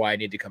Luke why I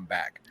need to come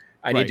back.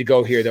 I need to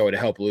go here though to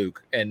help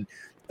Luke and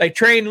like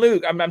train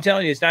Luke. I'm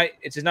telling you,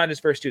 it's not his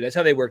first two. That's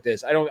how they work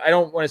this. I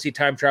don't want to see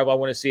time travel. I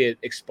want to see it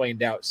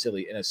explained out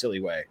in a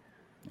silly way.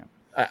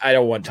 Yeah. I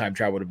don't want time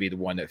travel to be the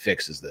one that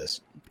fixes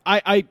this.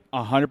 I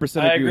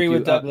 100% agree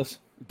with Douglas.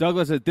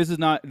 Douglas says this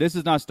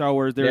is not Star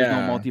Wars. There is no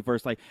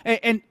multiverse. Like,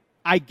 and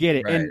I get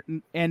it.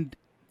 Right. And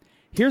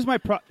here's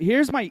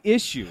my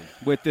issue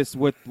with this.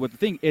 With the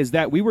thing is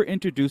that we were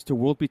introduced to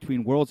World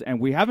Between Worlds, and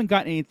we haven't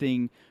gotten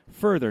anything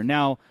further.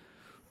 Now,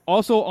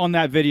 also on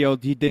that video,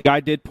 the guy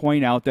did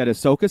point out that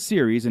Ahsoka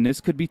series, and this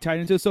could be tied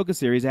into Ahsoka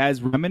series,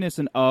 has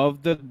reminiscent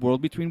of the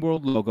World Between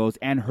World logos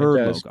and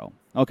her logo.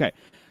 Okay,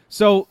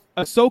 so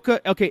Ahsoka.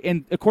 Okay,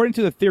 and according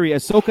to the theory,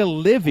 Ahsoka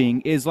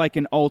living is like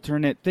an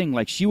alternate thing.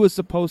 Like she was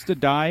supposed to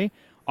die,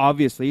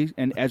 obviously,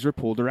 and Ezra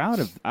pulled her out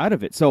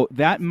of it. So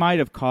that might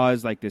have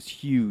caused like this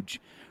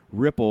huge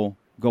ripple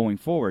going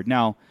forward.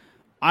 Now,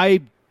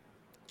 I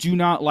do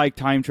not like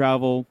time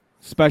travel,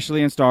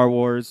 especially in Star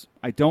Wars.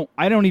 I don't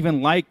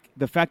even like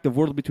the fact of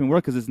World Between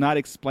Worlds because it's not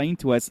explained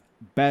to us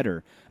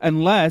better,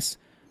 unless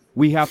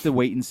we have to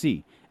wait and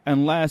see.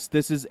 Unless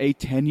this is a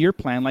 10-year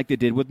plan like they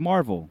did with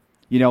Marvel.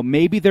 You know,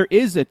 maybe there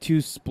is a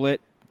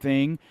 2-split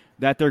thing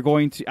that they're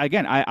going to.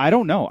 Again, I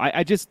don't know.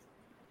 I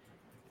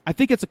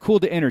think it's cool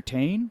to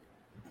entertain.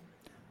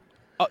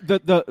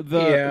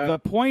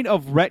 The point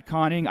of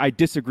retconning I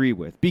disagree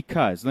with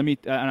because let me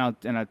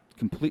and I'll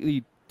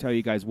completely tell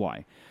you guys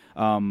why.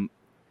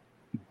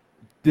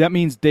 That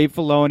means Dave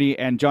Filoni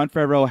and Jon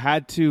Favreau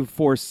had to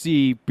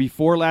foresee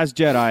before Last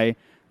Jedi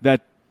that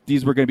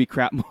these were going to be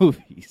crap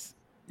movies,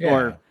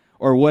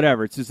 or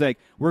whatever. It's just like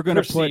we're going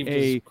to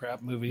put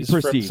crap movies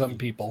from some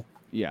people.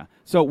 Yeah,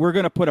 so we're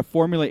going to put a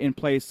formula in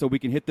place so we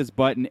can hit this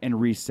button and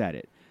reset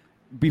it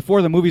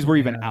before the movies were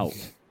even out.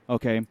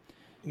 Okay.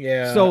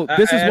 Yeah. So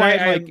this is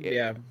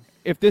why,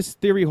 if this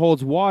theory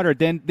holds water,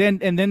 then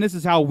this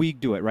is how we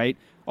do it, right?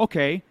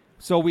 Okay.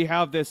 So we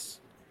have this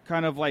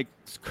kind of like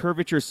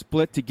curvature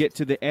split to get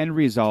to the end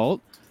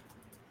result.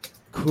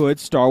 Could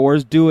Star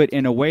Wars do it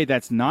in a way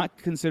that's not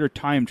considered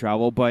time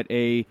travel, but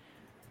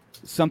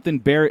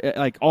something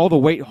like all the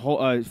weight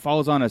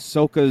falls on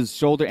Ahsoka's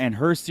shoulder and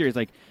her series?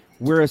 Like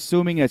we're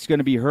assuming it's going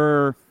to be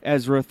her,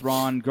 Ezra,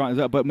 Thrawn,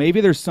 but maybe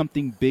there's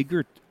something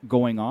bigger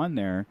going on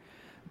there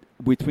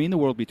between the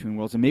World Between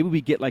Worlds, and maybe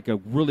we get like a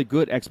really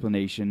good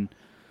explanation,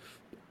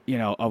 you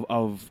know,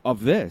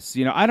 of this.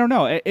 You know, I don't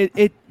know.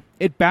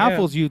 It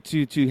baffles you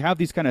to have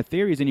these kind of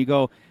theories, and you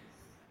go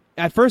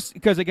at first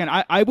because again,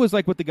 I was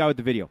like with the guy with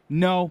the video.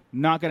 No,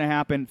 not going to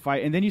happen.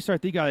 Fight, and then you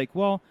start thinking like,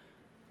 well,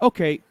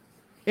 okay,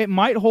 it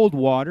might hold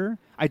water.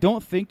 I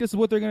don't think this is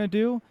what they're going to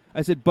do.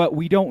 I said, but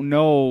we don't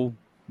know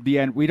the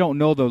end. We don't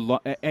know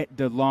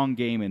the long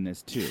game in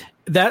this too.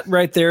 That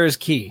right there is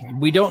key.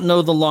 We don't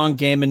know the long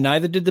game, and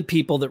neither did the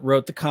people that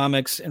wrote the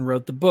comics and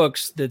wrote the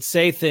books that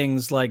say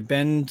things like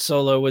Ben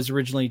Solo was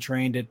originally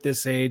trained at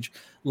this age,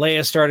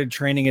 Leia started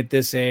training at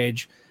this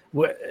age.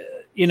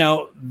 You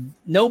know,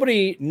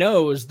 nobody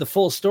knows the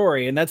full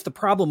story, and that's the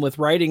problem with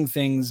writing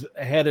things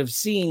ahead of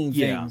seeing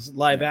things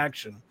live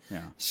action.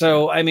 Yeah.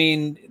 So, I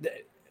mean,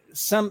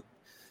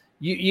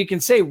 you can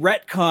say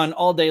retcon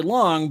all day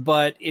long,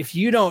 but if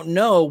you don't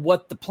know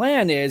what the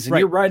plan is and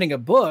you're writing a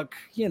book,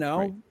 you know.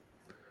 Right.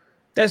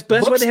 That's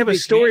why they have a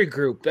story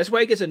group. That's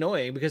why it gets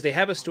annoying because they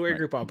have a story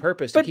group on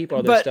purpose to keep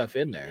all this stuff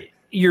in there.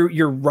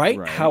 You're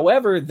right.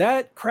 However,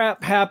 that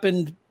crap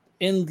happened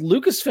in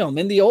Lucasfilm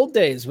in the old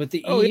days with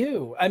the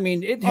EU. I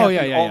mean, it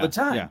happened all the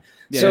time. Yeah.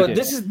 Yeah, so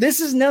this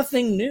is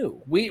nothing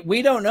new.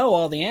 We don't know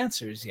all the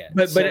answers yet.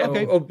 But I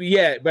mean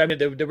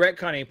the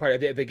retconning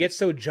part, if it gets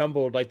so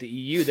jumbled like the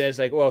EU, then it's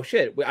like, well,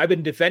 shit. I've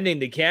been defending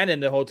the canon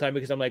the whole time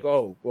because I'm like,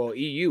 oh, well,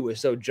 EU is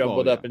so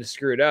jumbled up and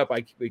screwed up.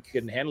 We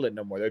couldn't handle it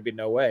no more. There'd be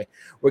no way.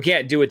 We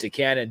can't do it to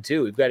canon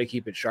too. We've got to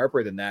keep it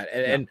sharper than that.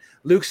 And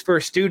Luke's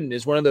first student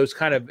is one of those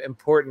kind of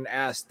important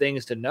ass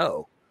things to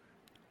know.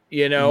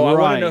 You know, I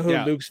want to know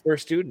who Luke's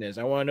first student is.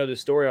 I want to know the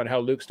story on how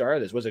Luke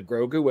started this. Was it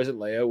Grogu? Was it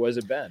Leia? Was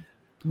it Ben?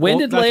 When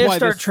did Leia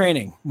start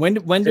training? When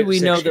did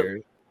we know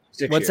that?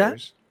 6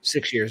 years.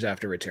 6 years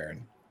after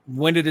return.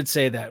 When did it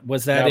say that?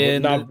 Was that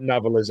in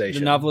novelization?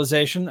 The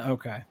novelization?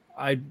 Okay.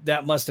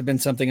 That must have been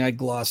something I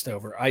glossed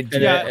over. I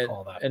do not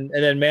recall that. And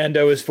then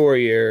Mando was 4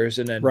 years,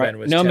 and then Ben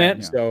was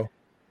 10. So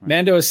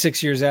Mando is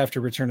 6 years after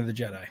Return of the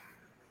Jedi.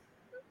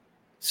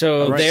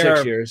 So they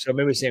 6 years. So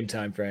maybe same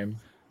time frame.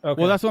 Okay.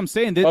 Well, that's what I'm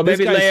saying.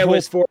 Maybe Leia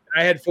was 4.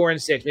 I had 4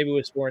 and 6. Maybe it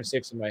was 4 and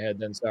 6 in my head.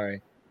 Then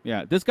sorry.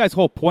 Yeah, this guy's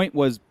whole point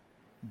was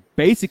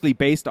basically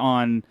based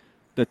on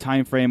the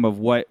time frame of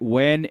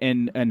when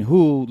and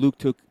who Luke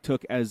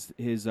took as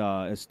his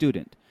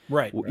student.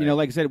 Right. You know,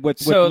 like I said, with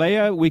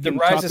Leia, we can the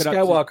Rise of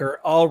Skywalker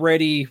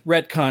already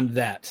retconned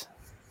that.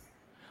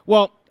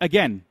 Well,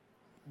 again,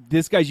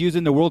 this guy's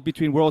using the World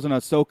Between Worlds and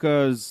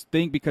Ahsoka's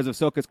thing because of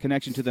Ahsoka's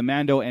connection to the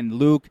Mando and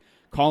Luke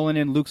calling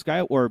in Luke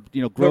Skywalker, or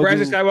Grogu. But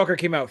Rise of Skywalker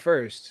came out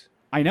first.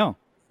 I know.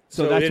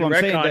 So that's what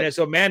I'm saying.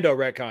 So Mando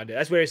retconned it.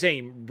 That's what I'm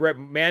saying.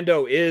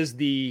 Mando is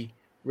the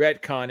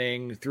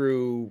retconning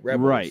through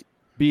Rebels. Right.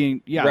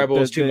 Being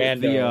Rebels to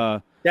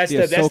Mando. That's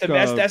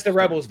the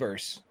Rebels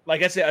verse.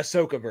 Like that's the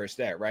Ahsoka verse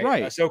there, right?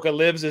 Right. Ahsoka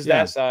lives is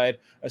that side.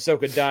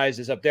 Ahsoka dies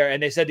is up there.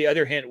 And they said the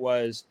other hint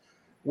was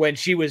when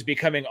she was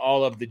becoming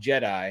all of the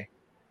Jedi,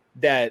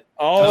 that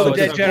all the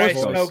dead Jedi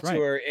spoke to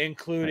her,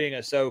 including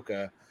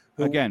Ahsoka,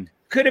 who again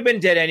could have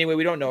been dead anyway.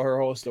 We don't know her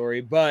whole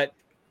story, but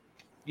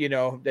you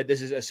know that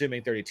this is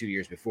assuming 32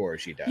 years before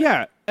she died.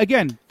 Yeah.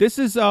 Again, this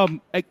is and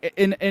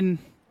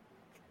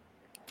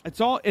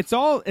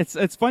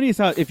it's funny as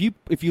how if you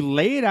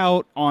lay it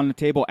out on the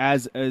table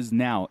as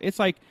now, it's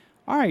like,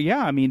 all right,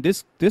 yeah, I mean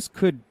this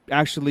could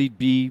actually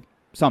be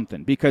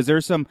something, because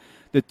there's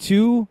the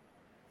two,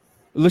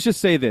 let's just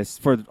say this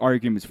for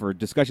arguments, for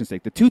discussion's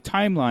sake, the two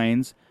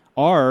timelines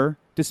are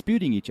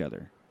disputing each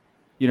other.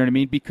 You know what I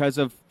mean? Because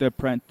of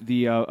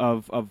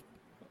of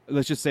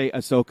let's just say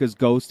Ahsoka's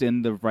ghost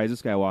in the Rise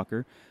of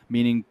Skywalker,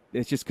 meaning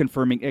it's just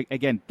confirming should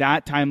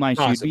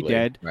be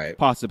dead. Right.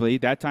 Possibly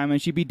that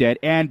timeline she'd be dead,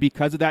 and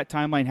because of that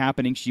timeline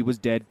happening, she was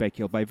dead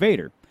killed by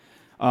Vader.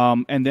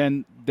 And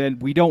then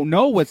we don't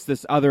know what's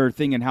this other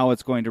thing and how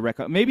it's going to wreck.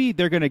 Maybe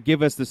they're going to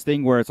give us this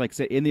thing where it's like,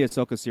 say, in the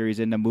Ahsoka series,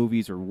 in the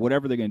movies, or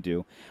whatever they're going to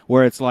do,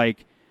 where it's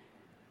like,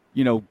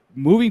 you know,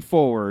 moving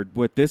forward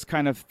with this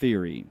kind of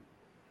theory,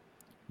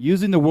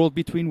 using the world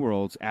between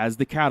worlds as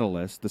the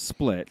catalyst, the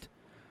split,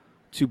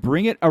 to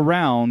bring it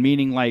around,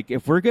 meaning like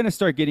if we're going to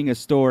start getting a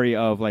story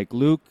of like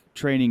Luke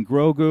training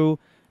Grogu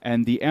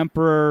and the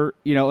Emperor,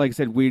 you know, like I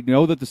said, we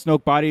know that the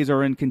Snoke bodies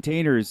are in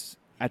containers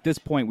at this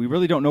point. We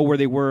really don't know where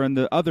they were in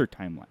the other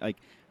timeline. Like,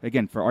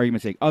 again, for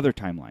argument's sake, other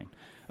timeline.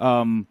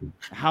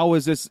 How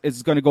is this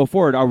going to go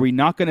forward? Are we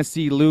not going to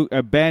see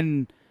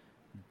Ben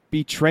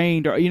be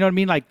trained, or you know what I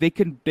mean? Like they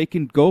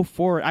can go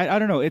forward. I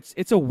don't know.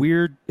 It's a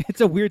weird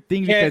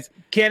thing.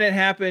 Can it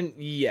happen?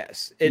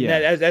 Yes. And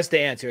that's the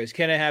answer. Is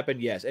can it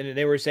happen? Yes. And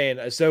they were saying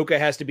Ahsoka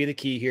has to be the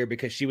key here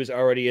because she was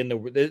already in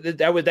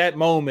that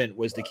moment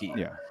was the key.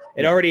 Yeah.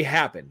 It already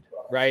happened,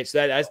 right?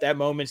 So that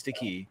moment's the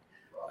key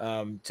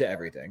to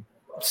everything.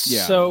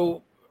 Yeah.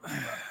 So,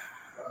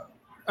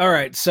 all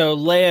right. So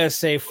Leia,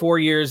 say 4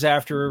 years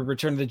after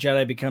Return of the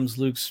Jedi, becomes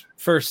Luke's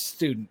first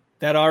student.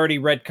 That already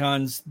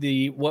retcons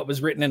what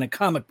was written in a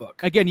comic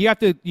book. Again, you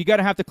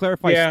gotta have to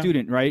clarify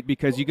student, right?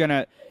 Because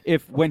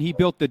when he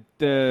built the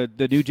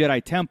new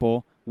Jedi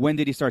Temple, when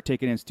did he start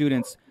taking in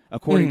students?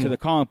 According to the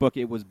comic book,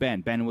 it was Ben.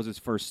 Ben was his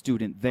first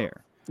student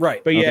there.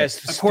 Right. But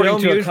yes, according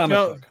to a comic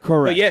book.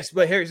 Correct. But yes,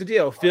 but here's the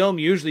deal. Film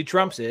usually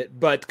trumps it,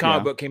 but the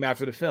comic book came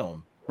after the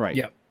film. Right.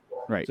 Yeah.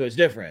 Right. So it's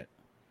different.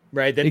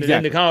 Right? Then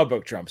the comic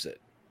book trumps it.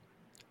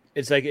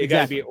 It's like it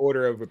got to be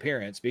order of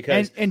appearance,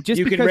 because and just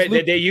you because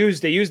can they use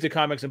the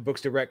comics and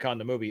books to retcon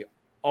the movie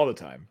all the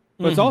time.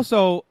 But it's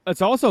also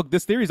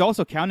this theory is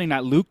also counting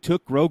that Luke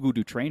took Grogu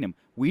to train him.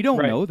 We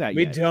don't know that yet.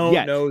 We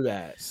don't know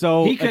that.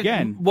 So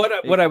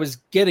what I was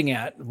getting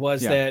at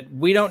was that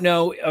we don't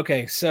know.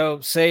 Okay, so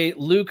say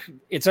Luke,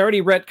 it's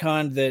already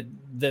retconned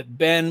that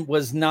Ben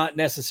was not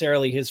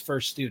necessarily his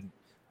first student.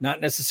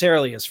 Right.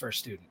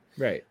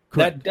 Correct.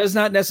 That does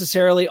not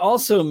necessarily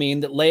also mean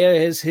that Leia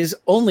is his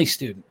only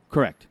student.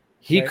 Correct.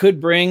 He could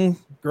bring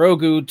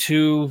Grogu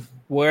to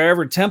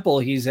wherever temple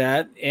he's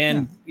at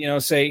and,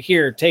 say,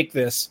 here, take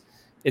this.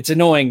 It's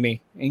annoying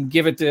me, and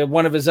give it to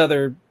one of his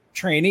other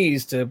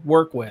trainees to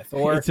work with.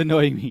 Or it's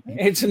annoying me.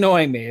 It's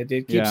annoying me.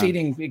 It keeps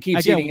eating. It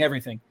keeps eating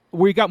everything.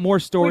 We got more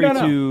story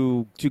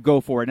to go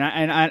for it.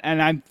 And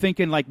I'm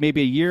thinking like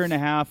maybe a year and a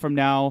half from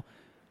now,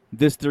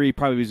 this theory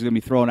probably is going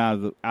to be thrown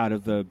out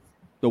of the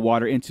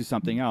water into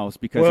something else,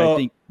 because I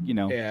think,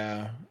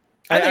 Yeah.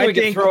 I think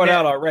we can throw it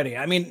out already.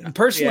 I mean,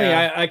 personally,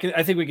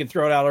 I think we can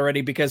throw it out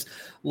already, because,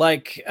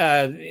 like,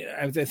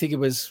 I think it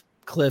was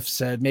Cliff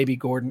said, maybe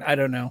Gordon, I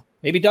don't know,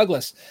 maybe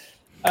Douglas.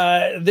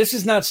 This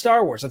is not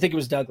Star Wars. I think it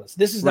was Douglas.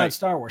 This is not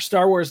Star Wars.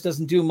 Star Wars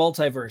doesn't do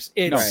multiverse.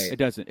 It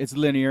doesn't. It's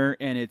linear,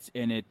 and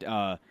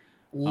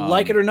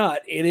like it or not,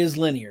 it is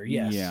linear.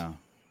 Yes. Yeah.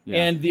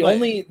 And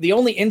the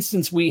only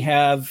instance we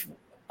have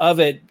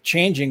of it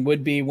changing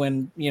would be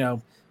when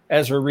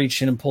Ezra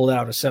reached in and pulled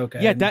out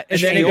Ahsoka. Yeah, and then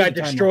it got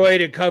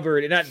destroyed and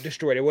covered. Not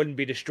destroyed. It wouldn't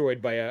be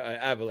destroyed by an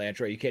avalanche,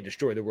 right? You can't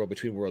destroy the world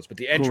between worlds, but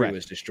the entry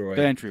was destroyed.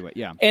 The entryway,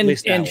 yeah.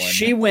 And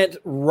she went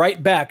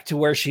right back to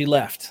where she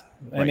left.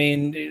 Right. I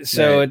mean,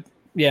 so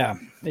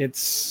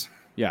it's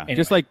anyway.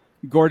 Just like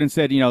Gordon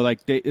said,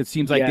 it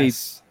seems like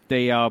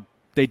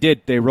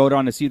they rode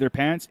on the seat of their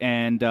pants,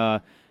 and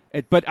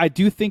but I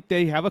do think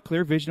they have a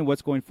clear vision of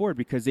what's going forward,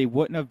 because they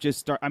wouldn't have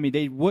just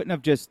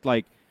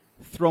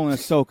throwing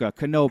Ahsoka,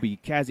 Kenobi,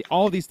 Kazi,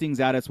 all these things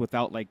at us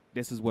without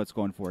this is what's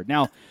going forward.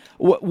 Now,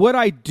 what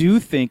I do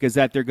think is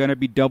that they're going to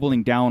be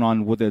doubling down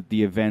on with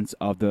the events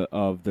of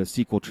the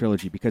sequel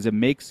trilogy, because it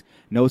makes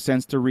no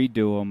sense to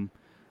redo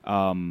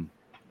them.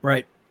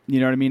 Right.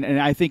 You know what I mean?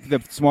 And I think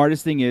the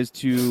smartest thing is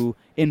to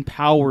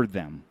empower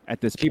them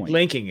at this point.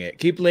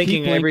 Keep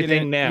linking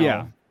everything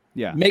now.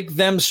 Yeah. Make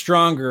them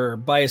stronger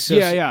by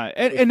association.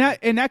 Yeah.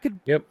 And that could.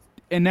 Yep.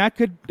 And that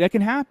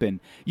can happen.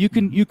 You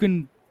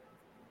can.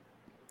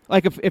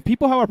 Like if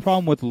people have a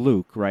problem with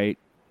Luke, right?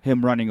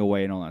 him running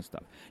away and all that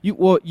stuff.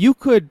 You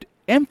could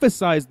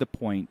emphasize the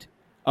point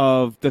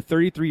of the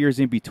 33 years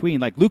in between.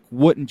 Like, Luke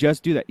wouldn't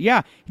just do that.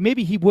 Yeah,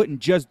 maybe he wouldn't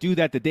just do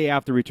that the day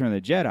after Return of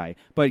the Jedi,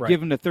 but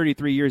given the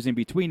 33 years in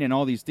between and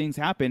all these things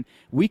happen,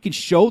 we can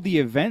show the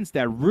events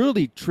that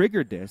really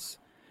triggered this.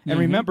 And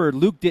remember,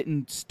 Luke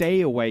didn't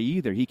stay away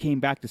either. He came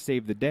back to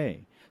save the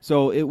day.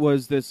 So it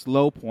was this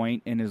low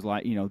point in his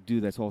life, do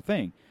this whole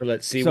thing. Or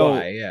let's see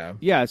why, yeah.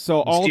 Yeah,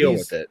 so all deal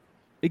these... with it.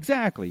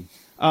 Exactly.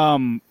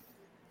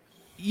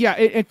 Yeah,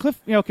 and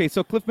Cliff. Okay,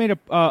 so Cliff made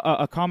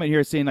a comment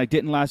here saying like,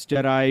 didn't Last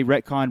Jedi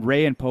retcon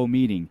Rey and Poe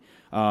meeting?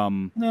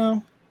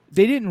 No,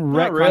 they didn't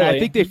retcon. Really. I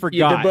think they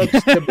forgot.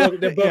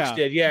 The books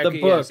did. Yeah, the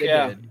book.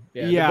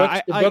 Did.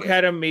 Yeah, the book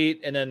had them meet,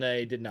 and then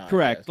they did not.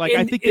 Correct. Yes. Like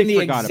I think they forgot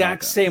about that. In the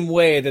exact same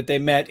way that they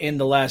met in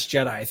The Last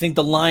Jedi. I think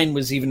the line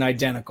was even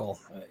identical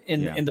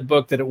in the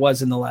book that it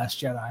was in The Last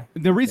Jedi.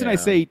 The reason I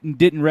say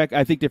didn't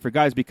I think they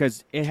forgot is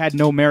because it had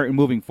no merit in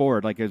moving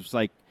forward. Like, it was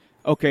like,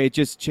 okay, it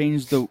just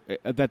changed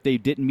that they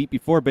didn't meet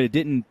before, but it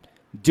didn't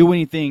do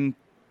anything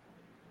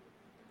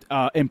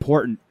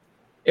important.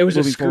 It was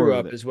a screw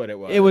up, is what it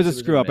was. It was a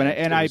screw up,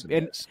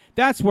 and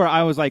that's where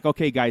I was like,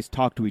 okay, guys,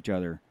 talk to each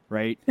other,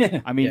 right?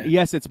 I mean,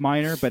 yes, it's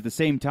minor, but at the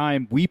same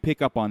time, we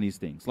pick up on these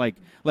things, like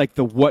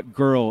the what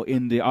girl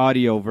in the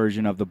audio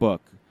version of the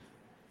book,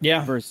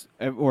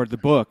 or the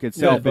book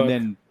itself, and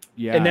then.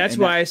 Yeah, and that's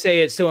why I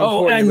say it's so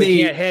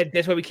important.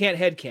 That's why we can't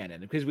head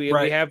canon, because we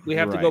have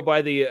to go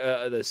by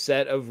the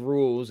set of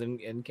rules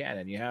in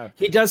canon.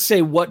 He does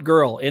say what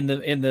girl in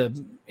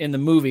the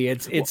movie.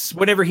 It's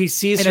whenever he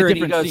sees her and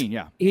he goes,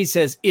 he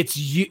says it's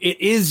you. It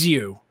is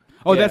you.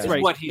 Oh, that's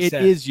right. What he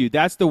says. Is you.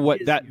 That's the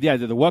what that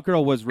the what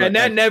girl was. And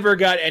that never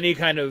got any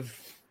kind of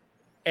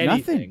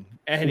anything.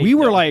 Nothing. We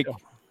were like.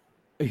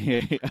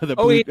 He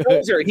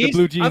knows her. The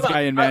blue jeans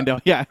guy in Mando.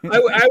 I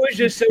was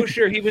just so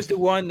sure he was the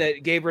one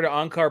that gave her to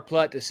Ankar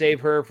Plutt to save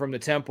her from the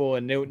temple,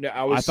 and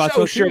I was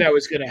so sure that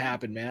was going to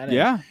happen, man.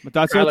 And but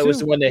that's so too. Was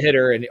the one that hit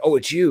her, and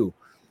it's you,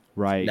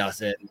 right?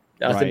 Nothing.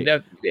 Right.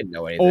 Didn't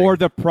know anything. Or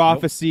the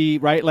prophecy,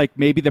 right? Like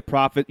maybe the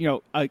prophet.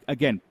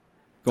 Again,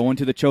 going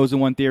to the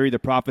chosen one theory, the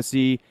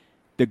prophecy.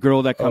 The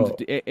girl that comes,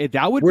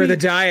 that would be the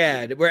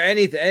dyad. We're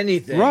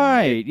anything.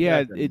 Right?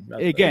 Yeah.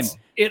 Nothing.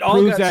 It all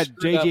proves that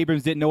J.J.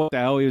 Abrams didn't know what the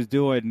hell he was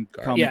doing.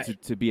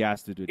 To be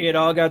asked to do. It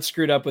all got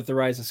screwed up with the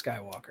Rise of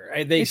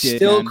Skywalker. They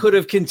still could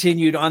have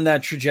continued on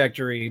that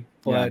trajectory,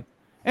 but.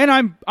 And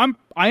I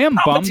am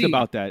bummed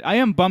about that. I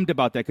am bummed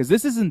about that because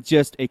this isn't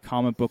just a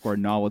comic book or a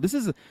novel. This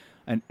is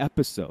an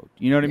episode.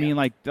 You know what I mean?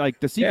 Like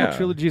the sequel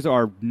trilogies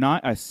are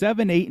not a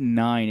 7, 8, and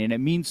 9, and it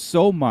means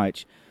so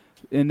much.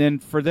 And then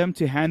for them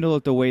to handle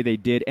it the way they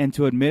did and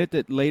to admit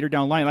that later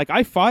down the line, like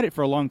I fought it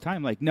for a long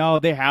time. Like, no,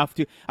 they have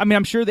to. I mean,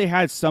 I'm sure they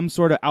had some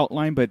sort of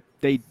outline, but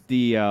it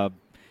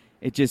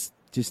just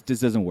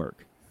doesn't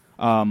work.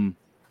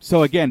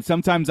 So again,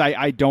 sometimes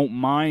I don't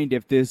mind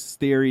if this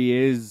theory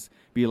is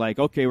be like,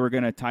 okay, we're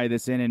going to tie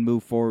this in and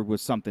move forward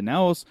with something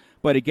else.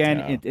 But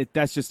again,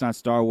 that's just not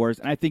Star Wars.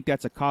 And I think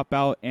that's a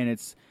cop-out and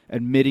it's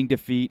admitting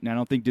defeat. And I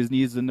don't think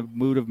Disney is in the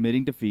mood of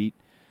admitting defeat.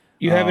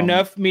 You have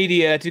enough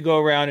media to go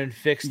around and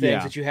fix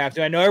things that you have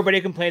to. I know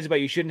everybody complains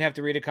about you shouldn't have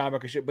to read a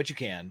comic or shit, but you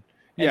can.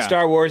 And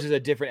Star Wars is a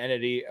different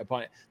entity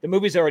upon it. The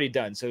movie's already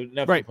done, so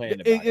enough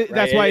complaining about it. Right?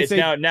 That's why I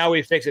say now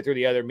we fix it through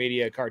the other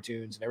media,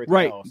 cartoons, and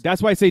everything else.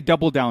 That's why I say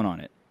double down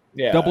on it.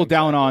 Yeah, double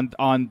down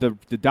on the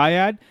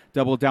dyad.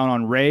 Double down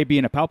on Rey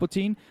being a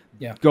Palpatine.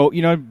 Yeah. Go.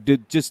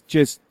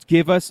 Just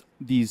give us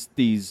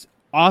these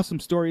awesome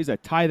stories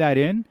that tie that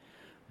in.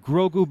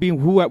 Grogu being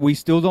who we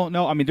still don't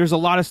know. I mean, there's a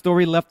lot of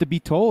story left to be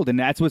told, and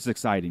that's what's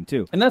exciting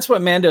too. And that's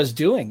what Mando's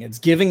doing. It's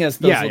giving us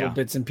those little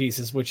bits and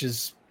pieces, which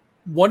is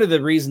one of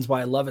the reasons why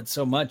I love it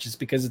so much. Is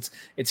because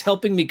it's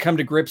helping me come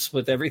to grips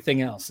with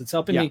everything else. It's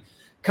helping me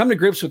come to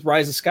grips with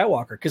Rise of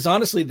Skywalker. Because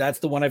honestly, that's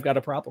the one I've got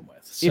a problem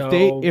with.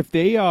 So, if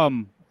they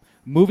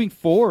moving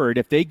forward,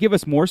 if they give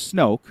us more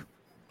Snoke,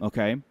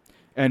 okay,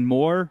 and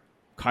more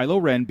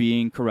Kylo Ren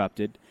being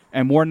corrupted,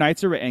 and more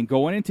Knights of Ren, and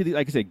going into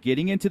like I said,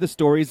 getting into the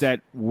stories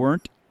that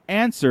weren't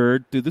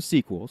answered through the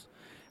sequels,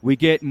 we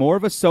get more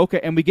of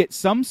Ahsoka, and we get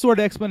some sort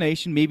of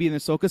explanation, maybe in the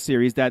Ahsoka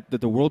series, that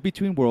the world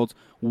between worlds,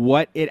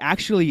 what it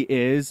actually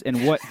is, and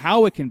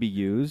how it can be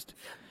used.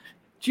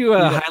 Did you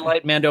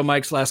highlight Mando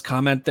Mike's last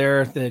comment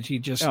there that he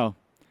just? Oh,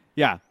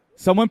 yeah.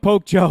 Someone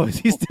poke Joe. Is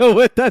he still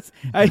with us?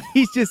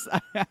 He's just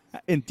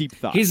in deep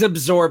thought. He's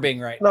absorbing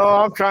right now. No,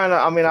 I'm trying to.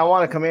 I mean, I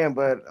want to come in,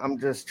 but I'm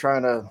just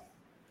trying to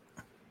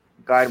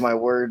guide my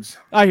words.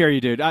 I hear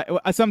you, dude.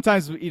 I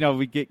sometimes,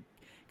 we get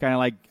kind of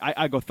like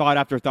I go thought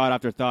after thought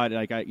after thought.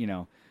 Like I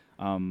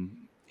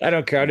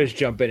don't care. I'll just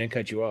jump in and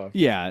cut you off.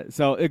 Yeah.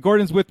 So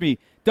Gordon's with me.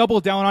 Double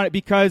down on it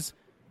because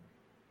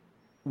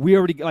we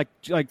already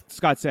like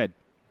Scott said.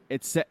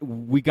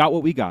 We got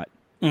what we got.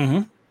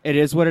 Mm-hmm. It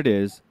is what it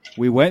is.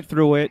 We went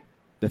through it.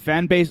 The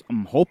fan base.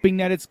 I'm hoping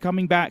that it's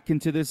coming back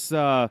into this.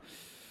 A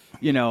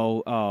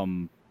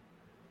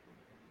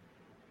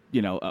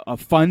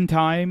fun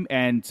time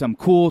and some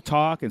cool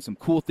talk and some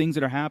cool things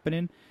that are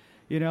happening.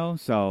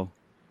 So.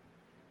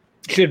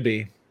 Should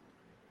be.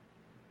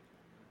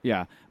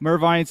 Yeah.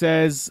 Mervine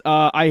says,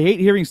 I hate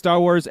hearing Star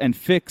Wars and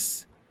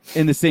fix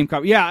in the same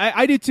Yeah,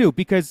 I do too,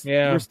 because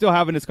we're still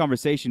having this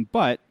conversation,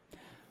 but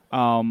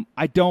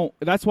I don't.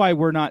 That's why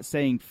we're not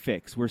saying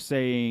fix. We're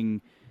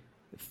saying.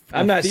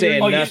 I'm not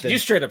saying nothing. You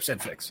straight up said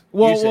fix.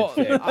 Well,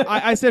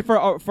 I said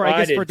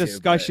for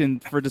discussion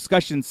for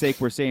discussion's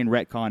sake, we're saying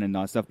retcon and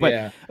all stuff.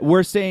 But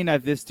we're saying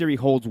that this theory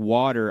holds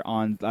water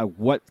on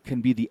what can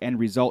be the end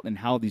result and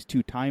how these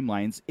two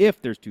timelines,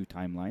 if there's two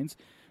timelines,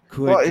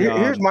 could. Well,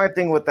 here's my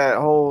thing with that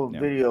whole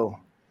video,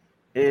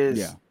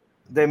 is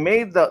they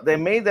made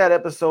that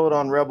episode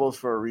on Rebels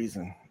for a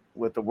reason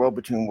with the World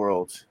Between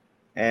Worlds,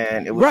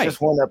 and it was just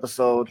one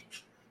episode.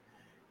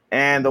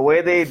 And the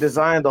way they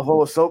designed the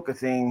whole Ahsoka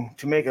thing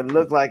to make it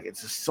look like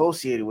it's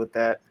associated with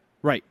that,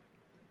 right?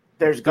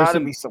 There's got to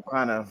be some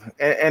kind of.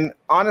 And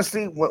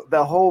honestly,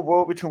 the whole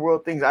World Between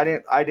Worlds things, I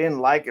didn't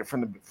like it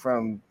from the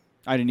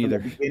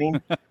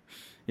beginning,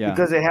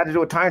 because it had to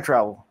do with time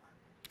travel,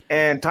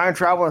 and time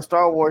travel and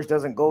Star Wars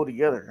doesn't go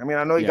together. I mean,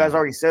 I know you guys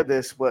already said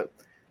this, but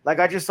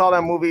like I just saw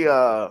that movie,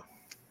 The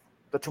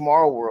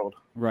Tomorrow World,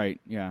 right?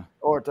 Yeah,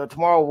 or The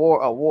Tomorrow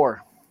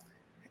War,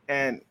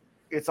 and.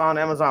 It's on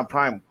Amazon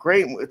Prime.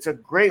 Great. It's a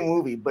great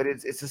movie, but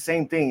it's the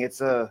same thing.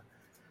 It's a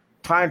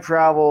time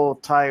travel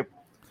type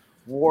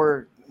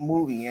war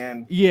movie,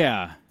 and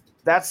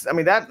that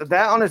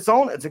on its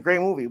own, it's a great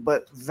movie.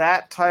 But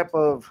that type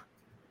of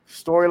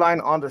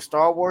storyline on the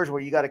Star Wars, where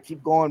you got to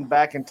keep going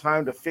back in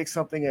time to fix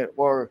something,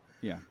 or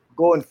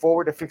going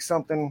forward to fix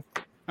something.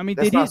 I mean,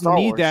 they didn't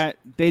need that.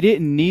 They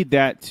didn't need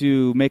that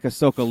to make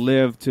Ahsoka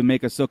live, to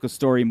make Ahsoka's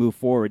story move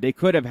forward. They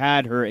could have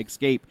had her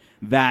escape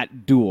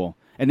that duel.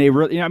 And they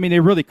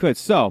really could.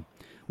 So,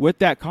 with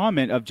that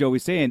comment of Joey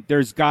saying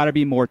there's got to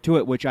be more to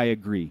it, which I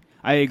agree.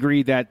 I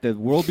agree that the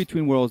World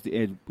Between Worlds,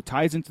 it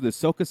ties into the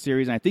Ahsoka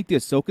series, and I think the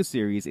Ahsoka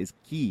series is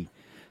key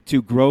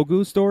to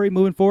Grogu's story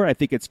moving forward. I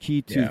think it's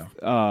key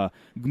to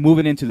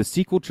moving into the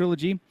sequel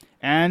trilogy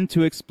and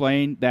to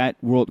explain that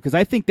world, because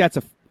I think that's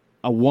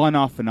a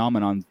one-off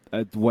phenomenon,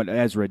 what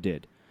Ezra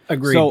did.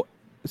 Agreed.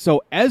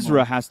 So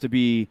Ezra has to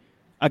be.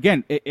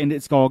 Again, and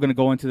it's all going to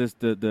go into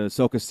the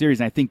Ahsoka series,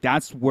 and I think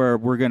that's where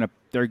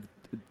they're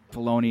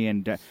Filoni,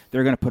 and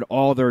they're going to put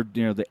all their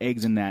the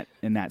eggs in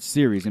that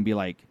series and be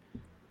like,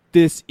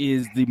 this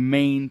is the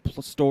main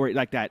story,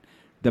 like that,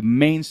 the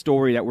main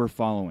story that we're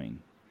following.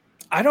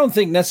 I don't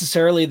think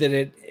necessarily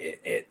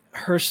that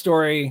her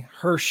story,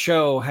 her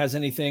show has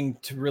anything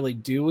to really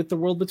do with the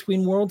World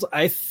Between Worlds.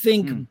 I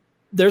think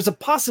there's a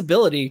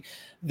possibility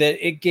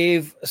that it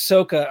gave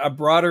Ahsoka a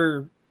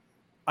broader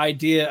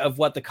idea of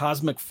what the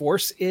cosmic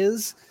force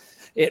is.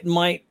 It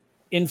might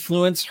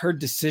influence her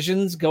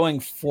decisions going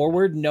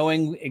forward,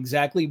 knowing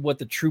exactly what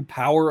the true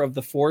power of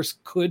the force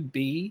could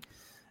be.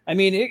 I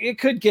mean, it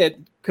could get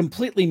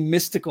completely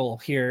mystical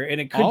here, and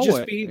it could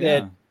just be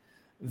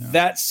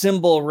that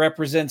symbol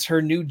represents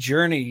her new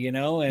journey,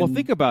 and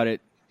think about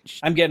it.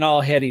 I'm getting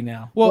all heady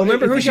now. Well,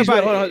 remember who she's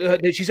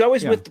with? She's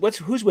always with.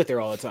 Who's with her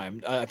all the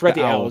time? I forgot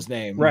the owl's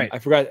name. Right. I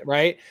forgot.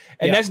 Right.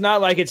 And that's not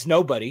like it's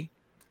nobody.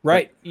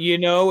 Right.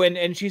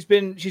 And she's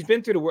been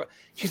through the world.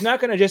 She's not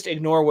going to just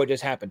ignore what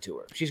just happened to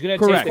her. She's going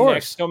to take the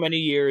next so many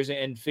years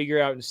and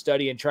figure out and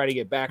study and try to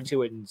get back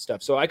to it and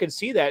stuff. So I can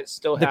see that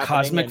still happening. The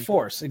cosmic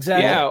force.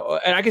 Exactly. Yeah.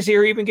 And I can see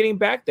her even getting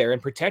back there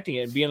and protecting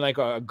it and being like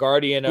a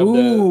guardian of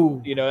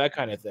the, that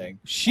kind of thing.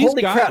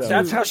 Holy crap.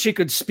 That's how she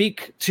could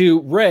speak to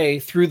Rey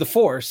through the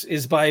force,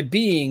 is by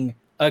being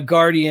a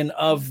guardian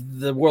of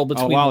the World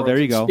Between Worlds. There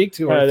you go. Speak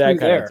to her that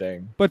kind of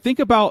thing. But think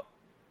about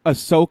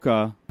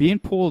Ahsoka being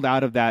pulled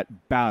out of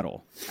that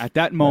battle. At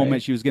that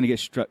moment, she was going to get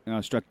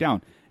struck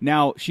down.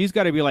 Now, she's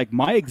got to be like,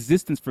 my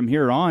existence from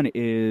here on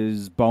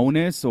is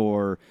bonus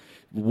or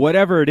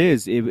whatever it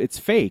is. It's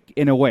fake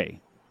in a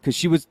way. Because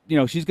she was,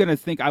 she's going to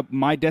think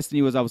my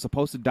destiny was I was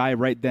supposed to die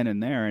right then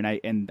and there,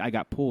 and I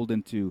got pulled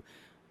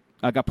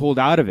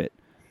out of it.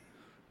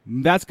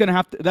 That's going to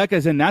have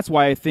to, and that's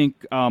why I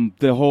think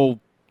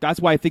that's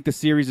why I think the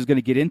series is going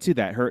to get into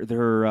that.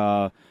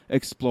 Her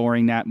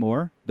exploring that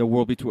more, the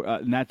world between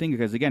and that thing,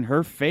 because again,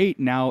 her fate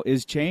now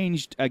is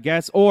changed, I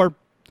guess, or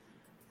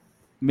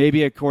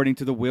maybe according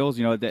to the wills,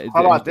 how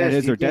about that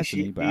is her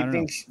destiny.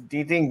 Do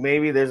you think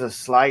maybe there's a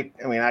slight?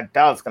 I mean, I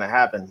doubt it's going to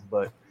happen,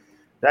 but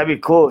that'd be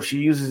cool if she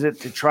uses it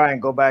to try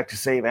and go back to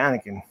save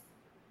Anakin.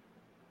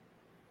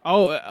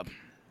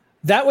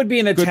 That would be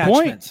an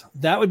attachment.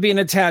 That would be an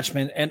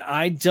attachment, and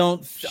I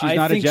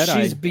think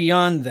she's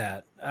beyond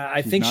that.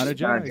 I think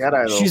she's not a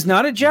Jedi. She's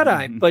not a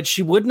Jedi, but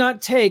she would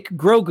not take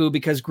Grogu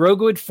because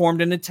Grogu had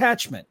formed an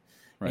attachment,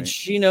 and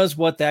she knows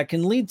what that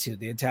can lead to.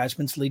 The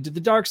attachments lead to the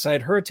dark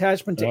side. Her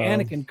attachment to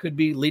Anakin could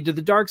lead to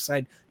the dark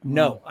side.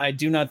 No, I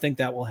do not think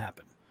that will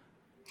happen.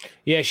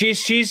 Yeah,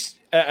 she's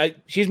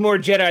more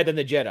Jedi than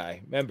the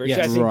Jedi. Remember,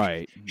 yes.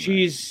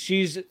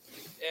 She's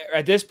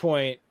at this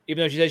point,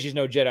 even though she says she's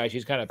no Jedi,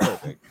 she's kind of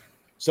perfect.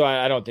 So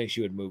I don't think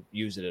she would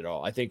use it at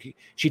all. I think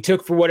she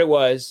took for what it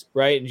was,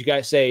 right? And she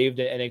got saved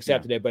and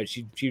accepted it, but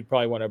she'd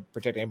probably want to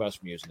protect anybody else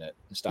from using it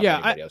and stop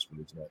anybody else from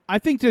using it. I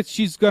think that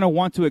she's going to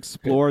want to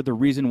explore the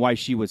reason why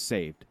she was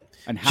saved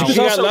and how she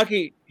got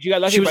lucky. She got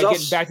lucky She was by also-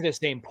 getting back to the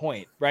same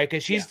point, right?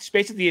 Because she's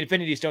basically the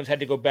Infinity Stones had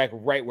to go back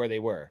right where they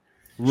were.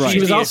 Right. She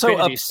was the also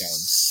Infinity Stone.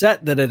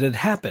 upset that it had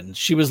happened.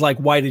 She was like,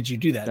 "Why did you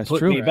do that? That's Put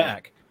true. me Right.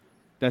 back."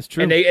 That's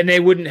true. And they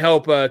wouldn't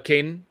help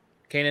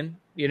Kanan.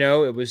 You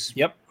know, it was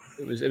Yep.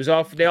 It was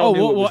all they all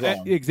knew it was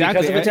wrong.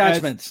 exactly. Because of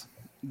attachments.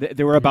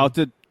 They were about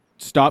to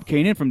stop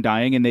Kanan from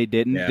dying, and they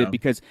didn't Yeah.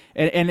 because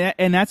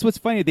and that's what's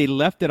funny. They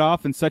left it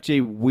off in such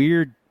a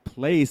weird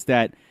place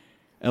that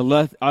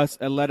left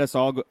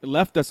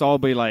us all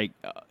be like,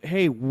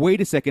 hey,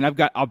 wait a second, I've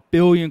got a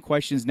billion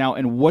questions now,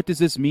 and what does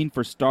this mean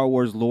for Star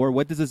Wars lore?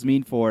 What does this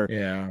mean for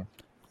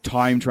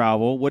time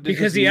travel? What does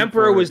Because this the mean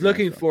Emperor for- was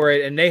looking for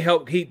it, and they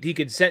helped. He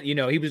could send. You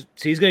know, he's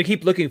going to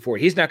keep looking for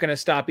it. He's not going to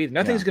stop either.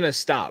 Nothing's going to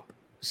stop.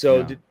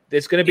 So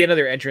it's going to be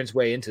another entrance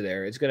way into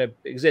there. It's going to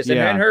exist,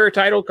 Yeah. and her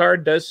title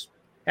card does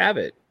have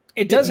it.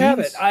 It does have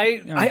it.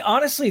 means- I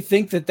honestly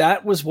think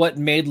that was what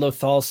made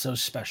Lothal so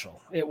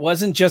special. It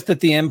wasn't just that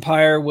the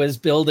Empire was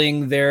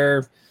building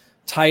their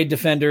TIE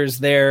defenders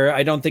there.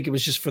 I don't think it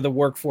was just for the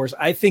workforce.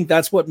 I think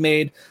that's what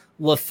made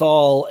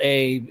Lothal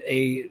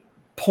a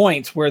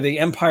point where the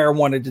Empire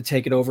wanted to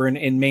take it over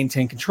and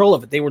maintain control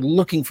of it. They were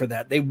looking for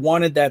that. They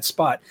wanted that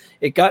spot.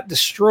 It got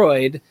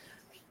destroyed.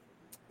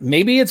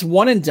 Maybe it's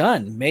one and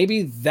done.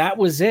 Maybe that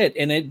was it.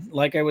 And it,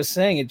 like I was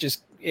saying,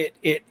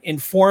 it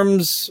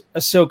informs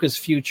Ahsoka's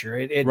future.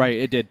 It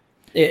did.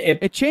 It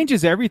It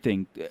changes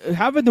everything.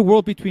 Having the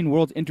world between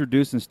worlds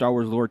introduced in Star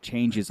Wars lore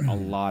changes a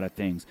lot of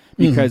things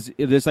because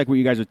it's like what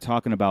you guys are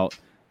talking about.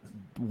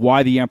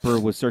 Why the Emperor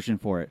was searching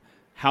for it,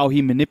 how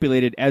he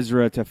manipulated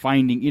Ezra to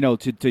finding,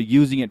 to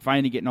using it,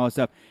 finding it, and all that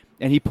stuff.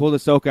 And he pulled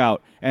Ahsoka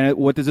out. And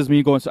what does this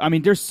mean going? So I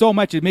mean, there's so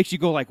much. It makes you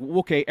go like,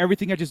 okay,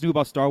 everything I just knew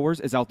about Star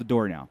Wars is out the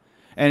door now.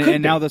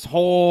 And now this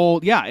whole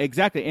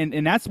exactly.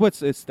 And that's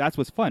what's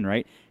fun,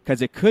 right?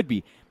 Because it could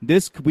be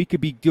we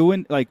could be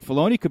doing like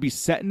Filoni could be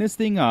setting this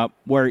thing up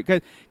where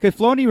because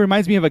Filoni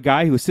reminds me of a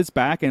guy who sits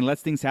back and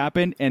lets things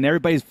happen and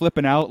everybody's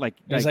flipping out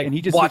and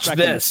he just watch sits back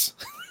this.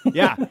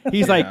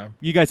 He's like,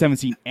 you guys haven't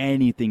seen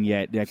anything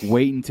yet. Like,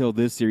 wait until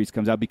this series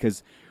comes out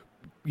because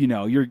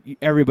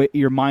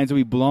your minds will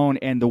be blown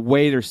and the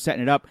way they're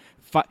setting it up.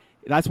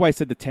 That's why I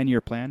said the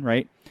 10-year plan,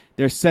 right?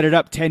 They're set it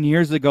up 10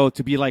 years ago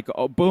to be like,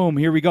 oh, boom,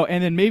 here we go.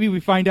 And then maybe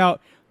we find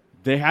out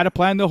they had a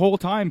plan the whole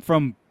time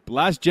from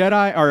Last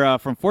Jedi or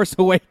from Force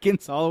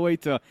Awakens all the way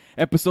to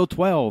Episode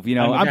 12.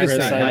 I'm just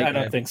saying. I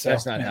don't think so.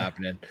 That's not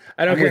happening.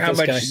 I don't care how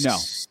much.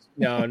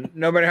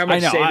 No matter how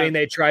much saving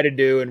they try to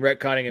do and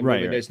retconning and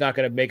moving, it's not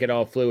going to make it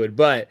all fluid.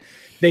 But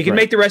they can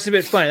make the rest of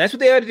it fun. That's what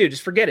they ought to do.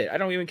 Just forget it. I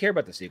don't even care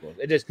about the sequels.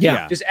 It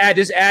just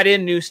add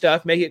in new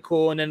stuff, make it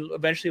cool, and then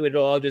eventually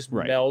it'll all just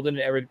meld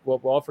and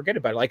we'll all forget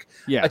about it. Like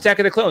Attack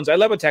of the Clones. I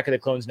love Attack of the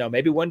Clones now.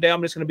 Maybe one day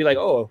I'm just going to be like,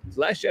 oh,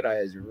 Last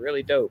Jedi is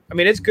really dope. I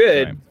mean, it's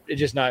good. Right. It's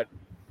just not.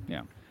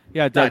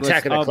 Yeah, Douglas,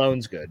 Attack of the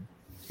Clones good.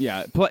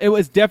 Yeah, it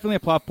was definitely a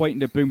plot point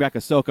to bring back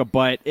Ahsoka,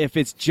 but if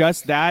it's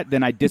just that,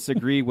 then I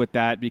disagree with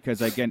that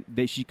because again,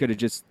 she could have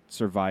just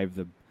survived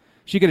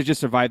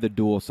the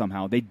duel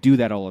somehow. They do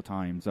that all the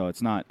time, so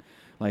it's not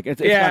like it's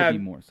got to be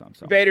more. So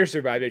Vader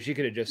survived it. She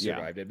could have just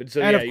survived it, but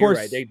so and of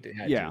course, you're right. They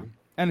had to.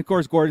 And of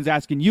course, Gordon's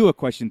asking you a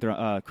question,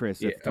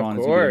 Chris. If Thrawn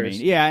is going to be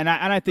the main. And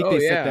I think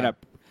they set that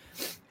up.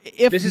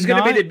 If this is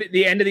going to be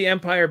the end of the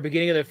Empire,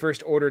 beginning of the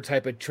First Order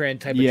type of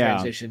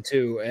transition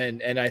too,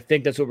 and I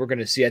think that's what we're going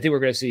to see. I think we're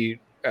going to see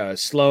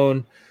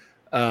Sloane.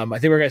 I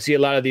think we're going to see a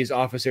lot of these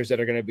officers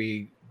that are going to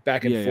be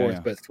back and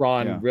forth, but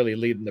Thrawn really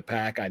leading the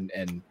pack.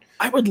 And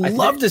I would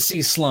love to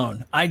see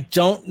Sloane. I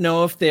don't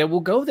know if they will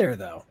go there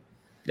though.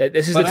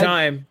 This is the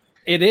time.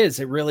 It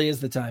is. It really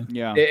is the time.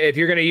 Yeah. If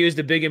you're going to use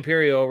the big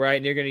Imperial, right,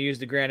 and you're going to use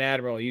the Grand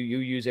Admiral, you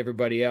use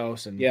everybody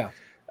else, and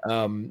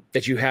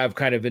that you have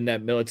kind of in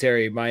that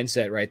military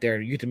mindset right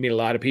there. You get to meet a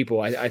lot of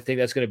people. I think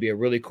that's going to be a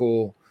really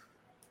cool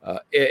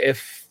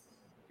if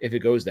it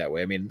goes that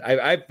way. I mean,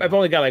 I've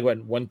only got like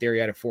one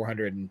theory out of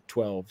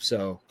 412.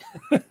 So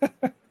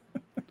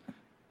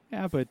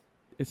yeah, but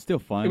it's still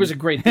fun. It was a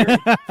great theory.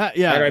 I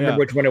don't remember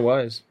which one it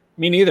was.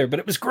 Me neither, but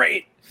it was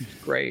great.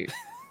 Great.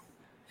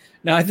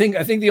 Now I think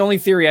the only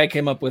theory I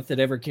came up with that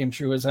ever came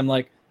true is I'm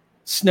like,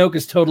 Snoke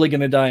is totally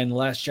going to die in The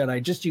Last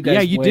Jedi. Just you guys.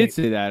 Yeah, you wait. did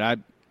say that. I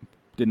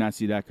did not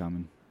see that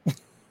coming.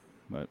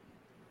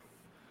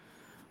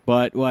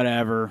 but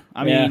whatever.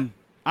 I mean,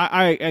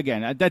 I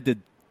again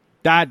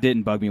that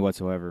didn't bug me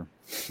whatsoever.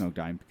 Snoke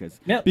dying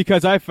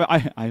because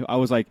I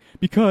was like,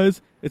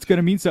 because it's going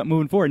to mean something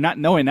moving forward, not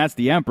knowing that's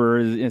the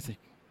Emperor.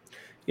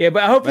 Yeah,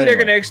 but hopefully they're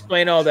going to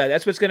explain all that.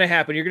 That's what's going to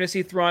happen. You're going to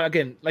see Thrawn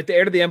again, like the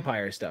Heir to the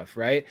Empire stuff,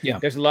 right? Yeah.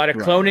 There's a lot of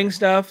cloning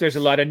stuff. There's a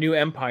lot of new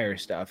Empire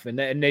stuff, and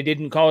they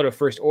didn't call it a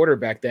First Order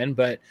back then,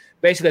 but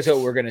basically that's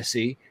what we're going to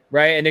see,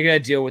 right? And they're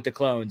going to deal with the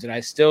clones, and I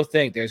still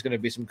think there's going to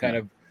be some kind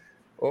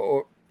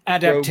of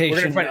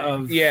adaptation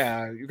of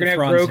you're going to have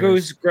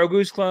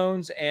Grogu's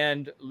clones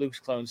and Luke's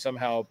clones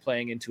somehow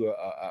playing into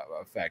a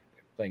effect.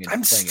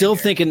 I'm still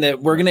thinking that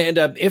we're going to end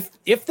up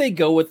if they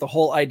go with the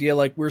whole idea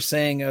like we're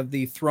saying of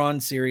the Thrawn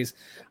series.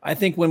 I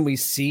think when we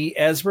see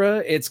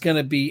Ezra, it's going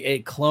to be a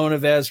clone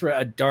of Ezra,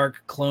 a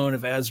dark clone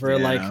of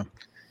Ezra.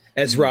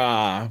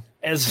 Ezra.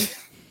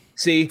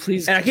 See,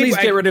 please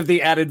get rid of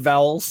the added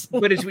vowels.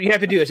 But it's what you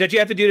have to do. It's what you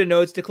have to do to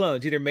know it's the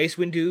clones. Either Mace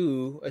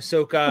Windu,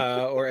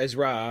 Ahsoka, or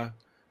Ezra.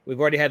 We've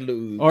already had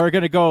Luke. Or we're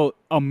going to go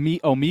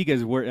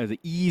Omega's word as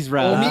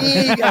Ezra.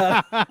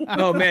 Omega.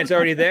 Oh, man, it's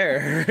already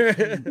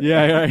there.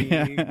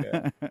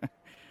 Yeah.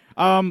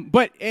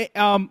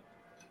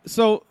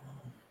 So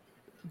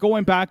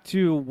going back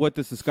to what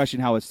this discussion,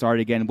 how it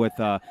started again with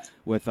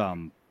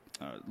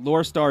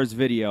Lore Star's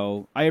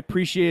video, I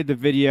appreciated the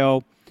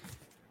video.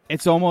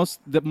 It's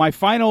almost my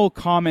final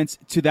comments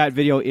to that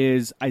video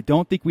is I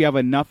don't think we have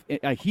enough.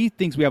 He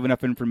thinks we have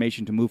enough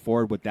information to move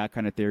forward with that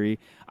kind of theory.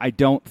 I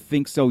don't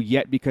think so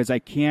yet because I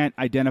can't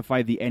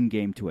identify the end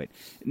game to it.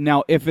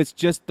 Now, if it's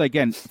just,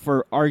 again,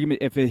 for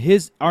argument, if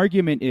his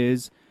argument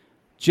is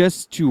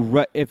just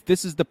to, if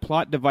this is the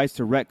plot device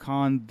to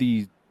retcon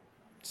the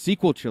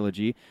sequel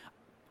trilogy,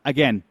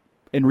 again,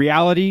 in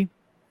reality,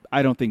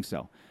 I don't think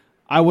so.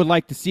 I would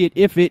like to see it.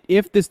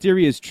 If this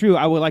theory is true,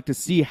 I would like to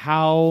see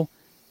how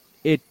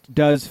it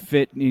does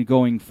fit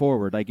going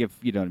forward, like if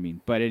you know what I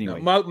mean. But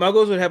anyway,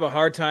 Muggles would have a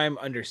hard time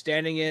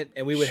understanding it,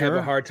 and we would have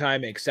a hard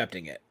time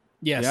accepting it.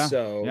 Yes. Yeah.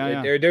 So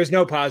there's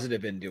no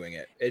positive in doing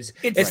it.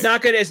 It's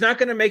not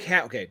gonna make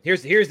happy. Okay,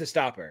 here's the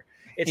stopper.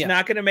 It's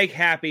not gonna make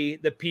happy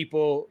the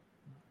people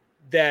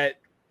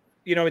that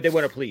they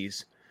want to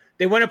please.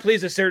 They want to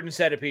please a certain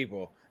set of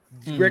people.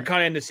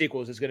 Retconning the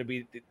sequels is going to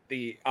be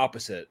the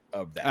opposite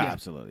of that.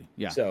 Absolutely.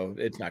 Yeah. So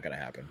it's not going to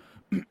happen.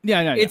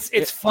 Yeah.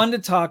 It's fun to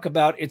talk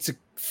about. It's a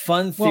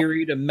fun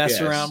theory to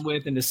mess around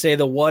with and to say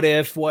the what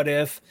if,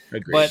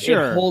 Agreed. but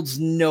it holds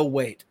no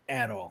weight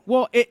at all.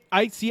 Well,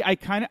 I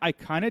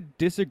kind of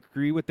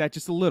disagree with that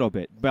just a little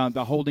bit about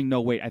the holding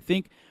no weight. I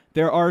think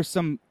there are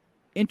some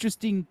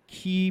interesting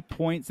key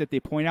points that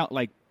they point out,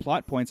 like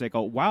plot points. Like,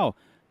 oh wow,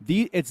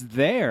 it's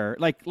there,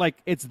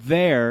 like it's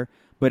there.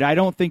 But I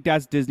don't think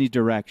that's Disney's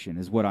direction,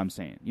 is what I'm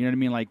saying. You know what I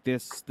mean? Like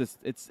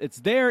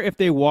it's there if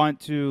they want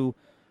to,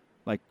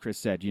 like Chris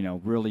said,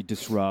 really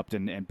disrupt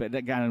but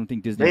I don't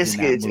think Disney.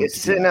 Basically, it's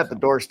sitting at the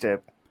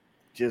doorstep,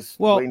 just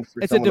waiting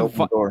for someone to open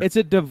the door. It's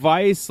a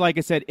device, like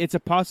I said, it's a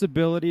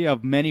possibility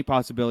of many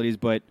possibilities,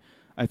 but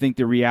I think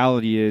the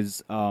reality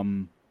is,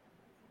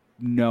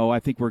 no, I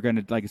think we're going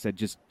to, like I said,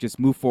 just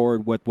move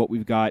forward with what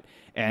we've got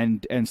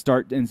and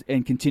start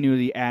and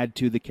continually add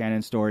to the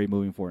canon story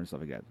moving forward and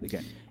stuff like that.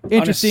 Again,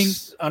 interesting.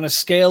 On a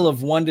scale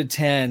of 1 to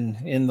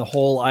 10 in the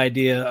whole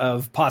idea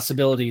of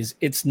possibilities,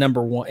 it's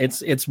number 1.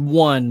 It's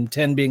 1,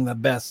 10 being the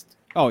best.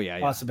 Oh yeah.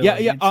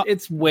 Possibility. Yeah.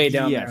 It's way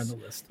down there on the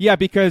list. Yeah,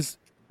 because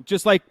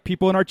just like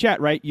people in our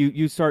chat, right?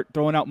 You start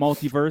throwing out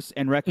multiverse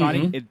and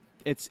retconning.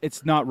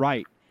 It's not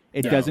right.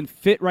 It doesn't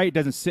fit right. It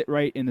doesn't sit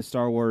right in the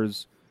Star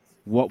Wars.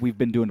 What we've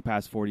been doing the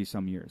past 40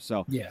 some years.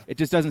 So it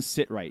just doesn't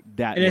sit right.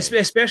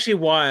 Especially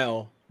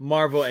while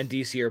Marvel and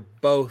DC are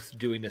both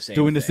doing the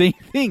same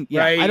thing. Yeah.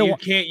 Right?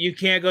 You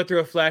can't go through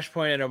a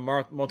Flashpoint and a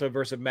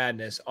multiverse of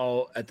madness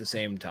all at the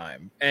same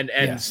time.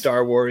 And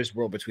Star Wars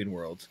World Between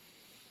Worlds.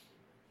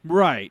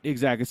 Right,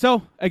 exactly.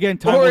 So again,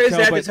 is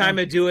that the time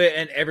to do it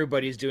and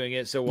everybody's doing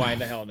it, so why in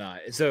the hell not?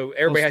 So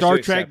everybody has to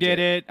accept Star Trek did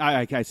it.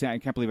 I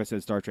can't believe I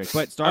said Star Trek,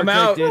 but Star Trek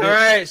out. Did it. All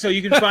right, so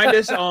you can find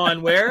us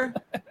on where?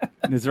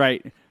 That's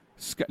right.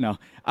 No,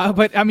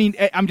 but I mean,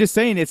 I'm just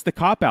saying it's the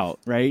cop out,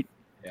 right?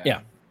 Yeah.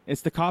 It's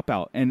the cop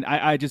out, and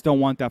I just don't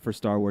want that for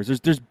Star Wars.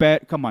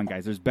 Come on,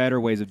 guys, there's better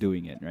ways of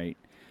doing it, right?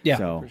 Yeah.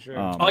 So for sure.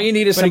 All you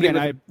need is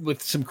somebody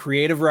with some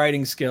creative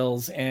writing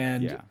skills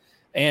and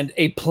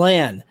a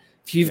plan.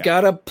 If you've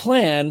got a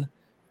plan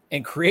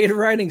and creative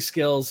writing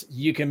skills,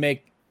 you can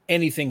make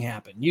anything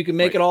happen. You can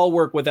make it all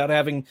work without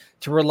having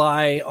to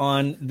rely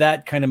on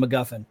that kind of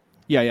MacGuffin.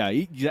 Yeah,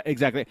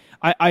 exactly.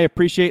 I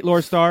appreciate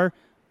Lore Star.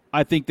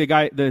 I think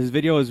his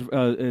video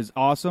is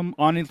awesome,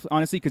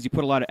 honestly, because he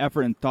put a lot of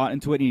effort and thought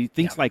into it, and he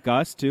thinks like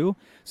us too.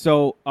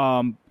 So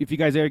if you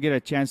guys ever get a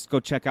chance to go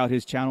check out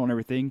his channel and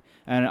everything,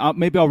 and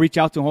maybe I'll reach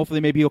out to him. Hopefully,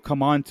 maybe he'll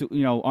come on to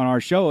on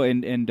our show,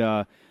 and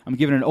I'm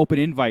giving an open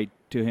invite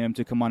to him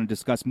to come on and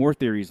discuss more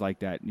theories like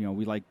that.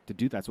 We like to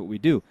do. That's what we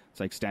do. It's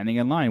like standing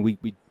in line. We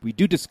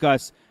do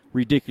discuss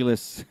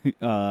ridiculous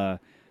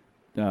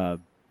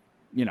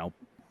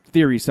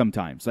theories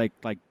sometimes,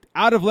 like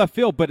out of left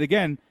field, but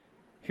again.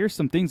 Here's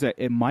some things that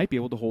it might be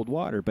able to hold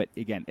water, but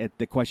again,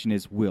 the question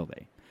is, will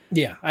they?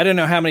 Yeah, I don't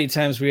know how many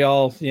times we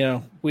all,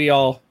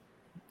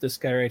 this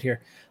guy right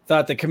here,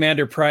 thought that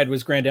Commander Pride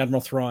was Grand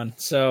Admiral Thrawn.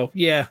 So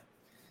yeah,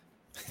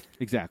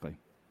 exactly.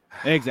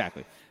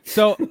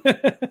 So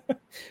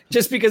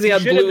just because he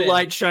had blue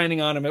light shining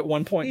on him at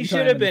one point, he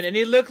should have been, and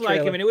he looked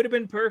like him, and it would have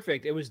been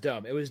perfect. It was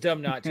dumb. It was dumb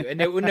not to,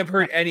 and it wouldn't have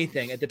hurt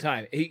anything at the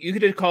time. You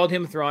could have called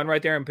him Thrawn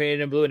right there and painted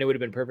him blue, and it would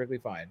have been perfectly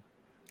fine,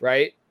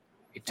 right?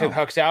 It took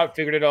Hux out,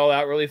 figured it all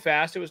out really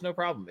fast. It was no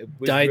problem. It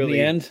was died in the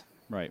end.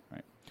 Right.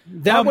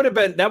 That would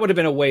have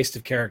been a waste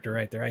of character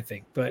right there, I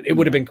think. But it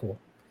would have been cool.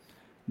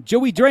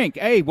 Joey Drink,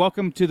 hey,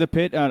 welcome to the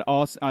pit.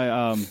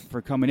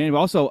 For coming in.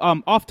 Also,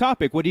 off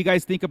topic. What do you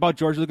guys think about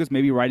George Lucas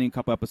maybe writing a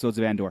couple episodes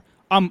of Andor?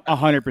 I'm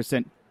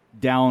 100%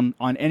 down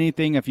on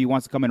anything. If he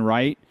wants to come and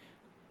write,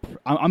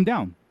 I'm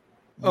down.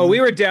 Oh,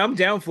 we were down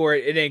for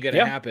it. It ain't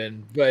gonna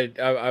happen. But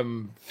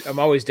I'm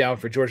always down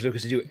for George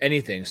Lucas to do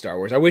anything Star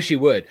Wars. I wish he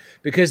would,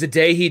 because the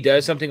day he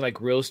does something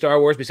like real Star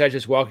Wars, besides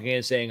just walking in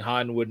and saying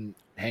Han wouldn't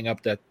hang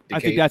up the I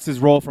think that's his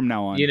role from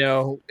now on. You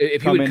know,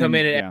 if he would come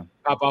in and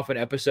pop off an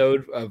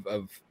episode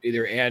of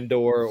either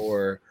Andor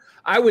or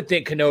I would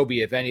think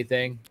Kenobi, if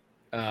anything.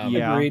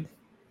 Agreed.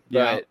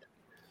 But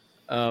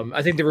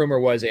I think the rumor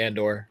was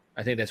Andor.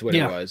 I think that's what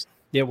it was.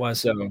 It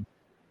was. So,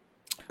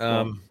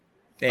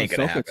 ain't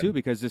gonna happen. too,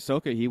 because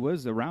Ahsoka, he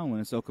was around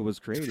when Ahsoka was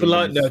created.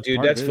 No,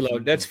 dude, that's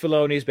Filoni. That's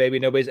Filoni's baby.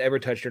 Nobody's ever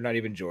touched her, not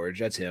even George.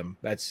 That's him.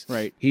 That's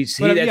right.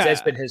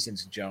 That's been his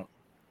since jump.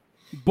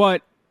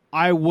 But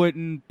I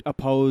wouldn't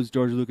oppose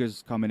George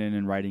Lucas coming in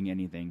and writing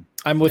anything.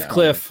 I'm with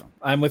Cliff.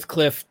 I'm with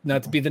Cliff,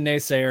 not to be the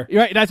naysayer.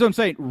 Right, that's what I'm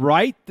saying.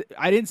 Right,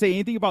 I didn't say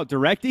anything about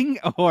directing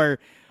or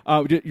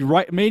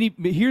right. Maybe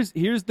here's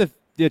the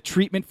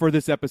treatment for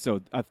this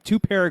episode, a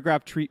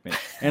 2-paragraph treatment,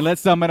 and let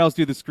someone else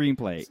do the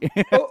screenplay.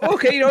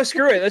 Okay,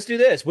 screw it. Let's do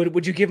this.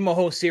 Would you give him a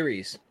whole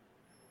series?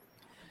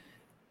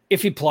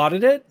 If he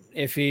plotted it,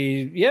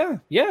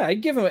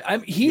 I'd give him.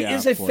 He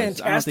is a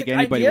fantastic. I don't think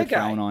anybody would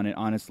frown on it,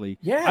 honestly.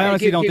 Yeah, I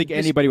honestly don't think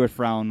anybody would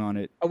frown on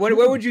it. What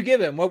would you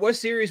give him? What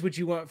series would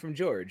you want from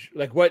George?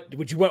 Like, what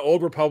would you want?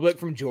 Old Republic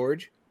from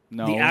George?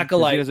 No, the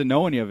Acolyte. He doesn't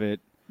know any of it.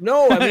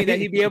 No, I mean that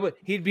he'd be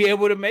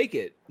able to make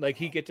it. Like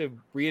he'd get to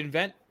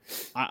reinvent.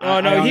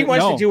 He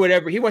wants to do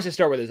whatever. He wants to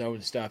start with his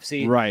own stuff.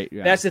 See, right?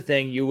 Yeah. That's the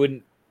thing.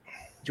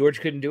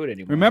 George couldn't do it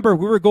anymore. Remember,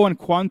 we were going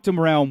quantum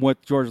realm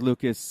with George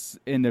Lucas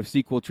in the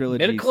sequel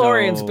trilogy.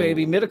 Midichlorians,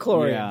 baby,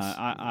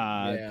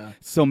 midichlorians.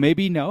 So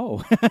maybe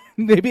no.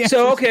 Maybe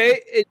so.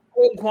 Okay, it's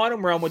going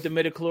quantum realm with the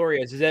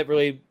midichlorians. Does that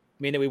really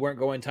mean that we weren't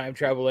going time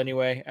travel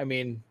anyway? I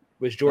mean,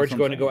 was George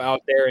going to go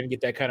out there and get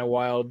that kind of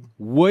wild?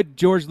 Would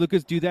George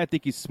Lucas do that? I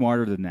think he's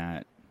smarter than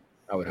that.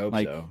 I would hope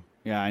so.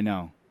 Yeah, I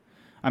know.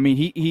 I mean,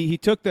 he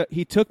took the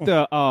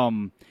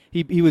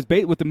he was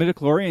with the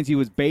midichlorians. He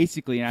was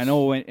basically, and I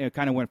know it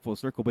kind of went full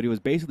circle, but he was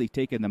basically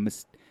taking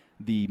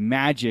the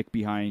magic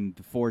behind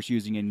the Force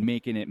using and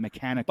making it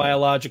mechanical,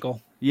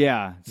 biological.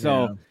 Yeah,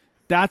 so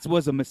that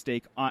was a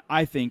mistake.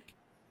 I think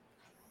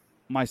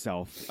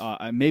myself.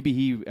 Maybe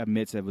he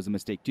admits it was a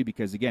mistake too,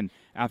 because again,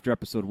 after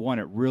episode 1,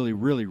 it really,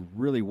 really,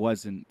 really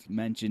wasn't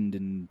mentioned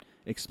and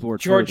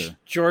explored further.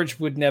 George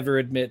would never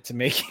admit to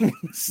making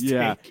a mistake.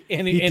 Yeah,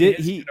 in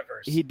his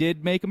universe. He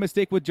did make a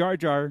mistake with Jar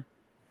Jar.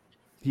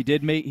 He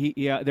did make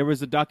there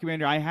was a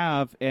documentary I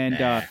have,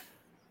 and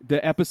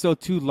the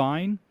episode 2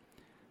 line.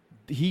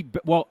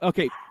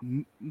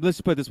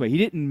 Let's put it this way: he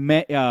didn't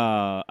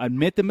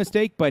admit the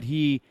mistake, but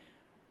he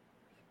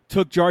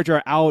took Jar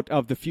Jar out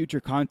of the future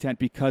content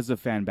because of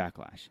fan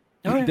backlash.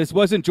 Right. This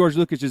wasn't George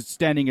Lucas just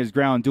standing his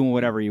ground doing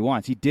whatever he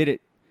wants. He did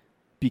it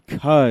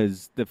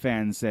because the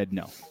fans said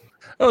no.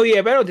 Oh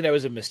yeah, but I don't think that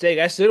was a mistake.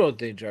 I still don't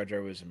think Jar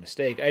Jar was a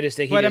mistake. I just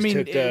think he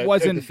it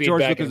wasn't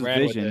George Lucas'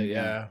 vision.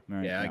 Yeah,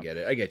 I get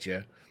it. I get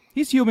you.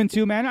 He's human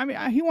too, man. I mean,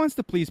 he wants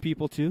to please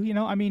people too. You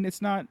know, I mean,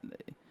 it's not.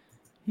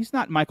 He's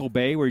not Michael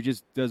Bay where he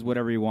just does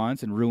whatever he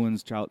wants and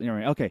ruins child.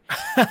 Okay.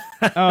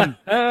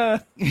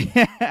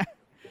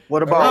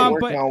 What about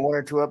working on 1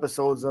 or 2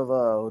 episodes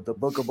of the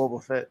Book of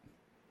Boba Fett?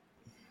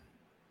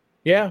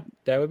 Yeah,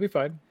 that would be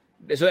fine.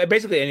 So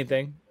basically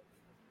anything.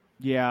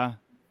 Yeah.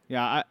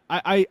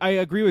 I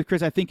agree with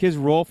Chris. I think his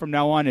role from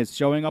now on is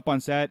showing up on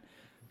set,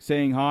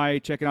 saying hi,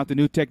 checking out the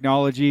new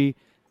technology,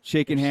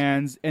 shaking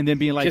hands, and then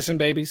being like kissing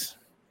babies.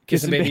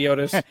 Kissing baby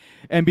Yodas.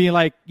 And being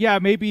like, yeah,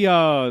 maybe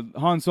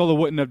Han Solo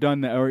wouldn't have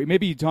done that, or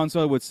maybe Han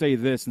Solo would say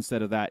this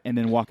instead of that, and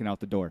then walking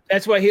out the door.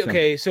 That's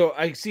why so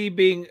I see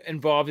being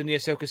involved in the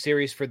Ahsoka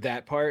series for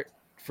that part,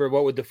 for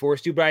what would the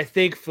Force do, but I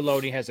think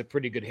Filoni has a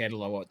pretty good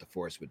handle on what the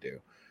Force would do,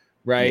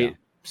 right? Yeah.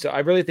 So I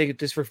really think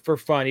just for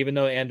fun, even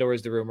though Andor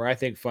is the rumor, I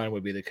think fun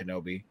would be the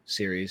Kenobi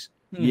series.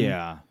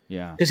 Yeah.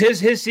 Because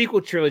his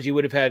sequel trilogy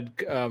would have had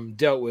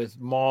dealt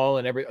with Maul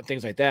and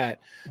things like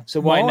that. So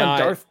why not?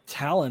 Darth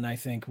Talon, I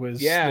think, was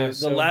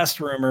the last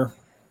rumor.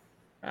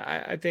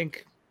 I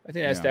think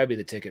that'd be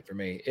the ticket for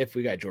me if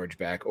we got George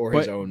back or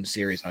his own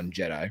series on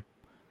Jedi.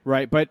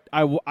 Right, but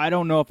I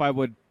don't know if I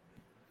would.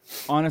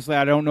 Honestly,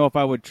 I don't know if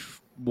I would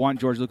want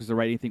George Lucas to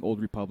write anything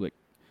Old Republic,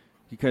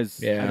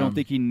 because I don't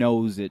think he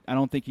knows it.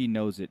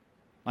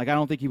 Like, I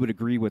don't think he would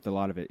agree with a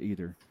lot of it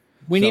either.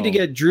 We need to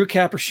get Drew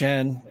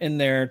Caprichan in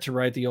there to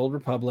write the Old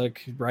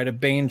Republic, write a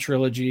Bane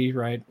trilogy,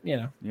 right? You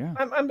know, yeah,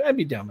 I'd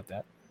be down with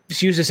that.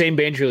 Just use the same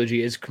Bane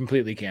trilogy. It's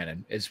completely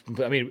canon.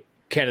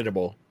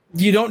 Canonable.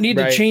 You don't need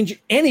to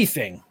change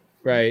anything.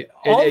 Right.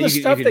 All the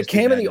stuff that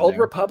came in the Old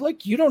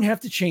Republic, you don't have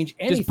to change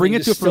anything. Just bring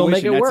it to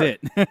fruition. That's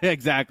it.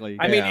 Exactly.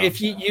 I mean,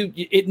 if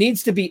it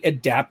needs to be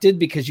adapted,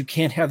 because you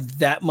can't have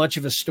that much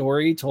of a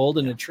story told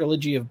in a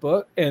trilogy of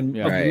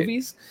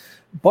movies.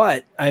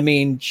 But I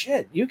mean,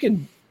 shit, you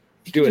can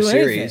do a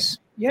series.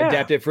 Yeah.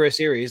 Adapt it for a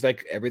series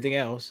like everything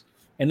else.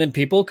 And then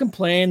people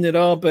complain that,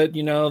 but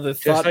the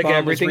thought bomb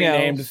everything was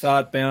renamed to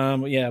thought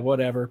bomb. Yeah,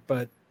 whatever.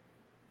 But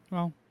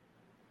well,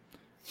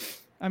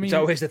 I mean, it's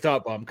always the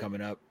thought bomb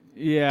coming up.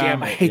 Yeah.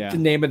 Damn, I hate the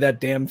name of that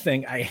damn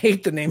thing. I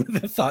hate the name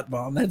of the thought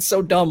bomb. That's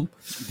so dumb.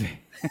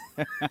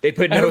 They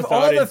put no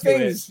thought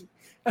into it.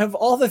 Of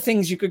all the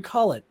things you could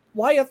call it,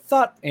 why a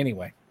thought?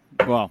 Anyway.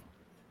 Well,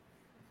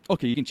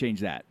 okay, you can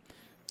change that.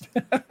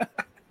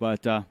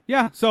 But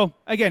yeah, so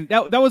again,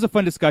 that was a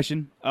fun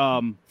discussion.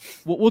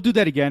 We'll do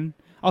that again.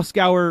 I'll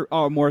scour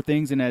more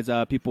things, and as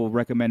people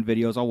recommend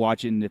videos, I'll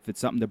watch it. And if it's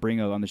something to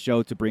bring on the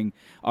show, to bring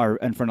our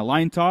in front of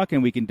line talk,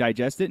 and we can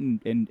digest it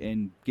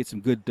and get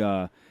some good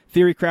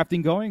theory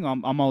crafting going,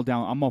 I'm all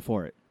down. I'm all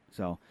for it.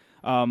 So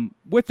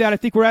with that, I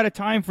think we're out of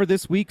time for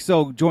this week.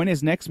 So join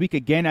us next week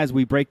again as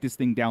we break this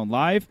thing down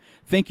live.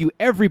 Thank you,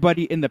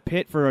 everybody in the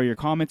pit, for your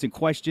comments and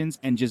questions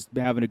and just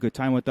having a good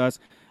time with us.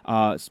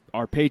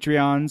 Our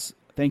Patreons,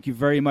 thank you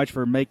very much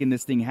for making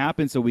this thing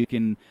happen so we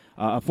can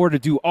afford to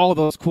do all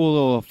those cool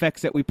little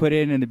effects that we put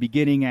in the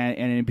beginning and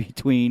in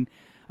between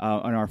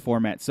on our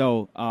format.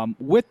 So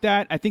with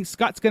that, I think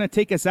Scott's going to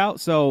take us out.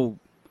 So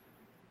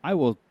I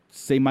will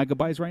say my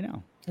goodbyes right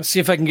now. Let's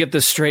see if I can get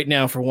this straight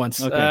now for once.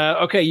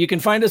 Okay, you can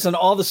find us on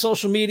all the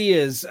social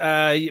medias,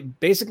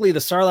 basically the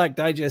Sarlacc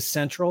Digest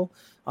Central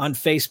on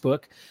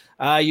Facebook.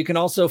 You can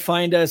also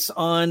find us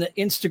on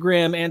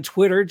Instagram and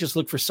Twitter. Just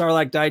look for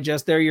Sarlacc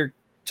Digest. There you're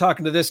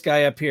talking to this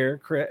guy up here,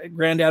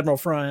 Grand Admiral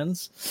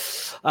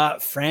Franz.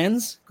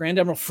 Grand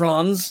Admiral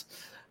Franz.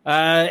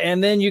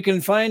 And then you can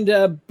find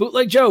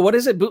Bootleg Joe. What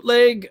is it?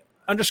 Bootleg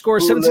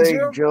 _760?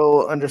 Bootleg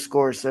Joe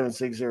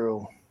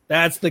 _760.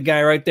 That's the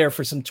guy right there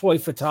for some toy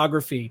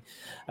photography.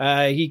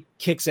 He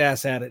kicks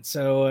ass at it.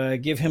 So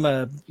give him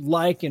a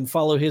like and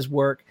follow his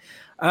work.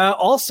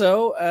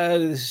 Also,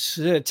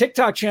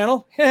 TikTok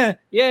channel. Yay.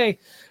 Yes.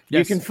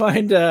 You can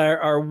find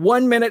our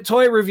 1 minute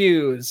toy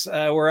reviews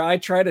where I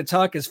try to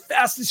talk as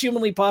fast as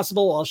humanly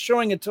possible while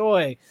showing a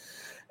toy.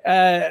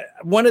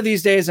 One of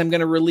these days, I'm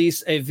going to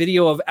release a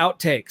video of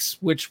outtakes,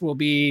 which will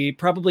be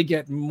probably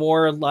get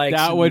more likes.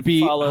 That would be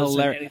hilarious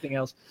than anything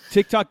else.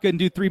 TikTok can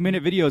do 3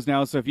 minute videos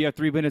now. So if you have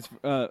 3 minutes,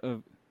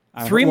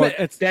 3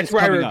 minutes. That's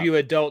where I review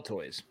adult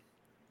toys.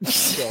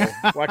 So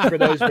watch for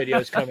those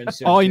videos coming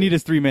soon. All you need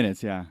is 3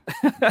 minutes. Yeah.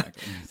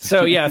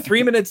 So yeah,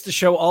 3 minutes to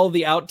show all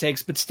the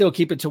outtakes, but still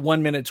keep it to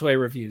 1 minute toy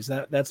reviews.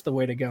 That's the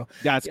way to go.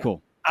 That's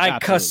cool. I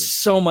cuss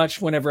so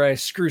much whenever I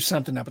screw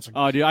something up. It's like,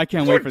 oh, dude, I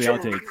can't wait for the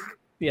outtakes.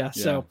 Yeah.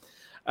 So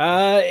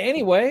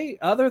anyway,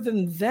 other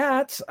than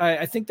that,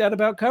 I think that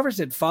about covers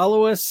it.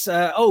 Follow us.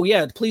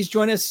 Please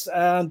join us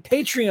on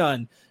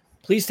Patreon.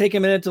 Please take a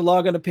minute to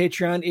log on to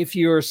Patreon if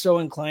you're so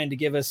inclined to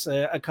give us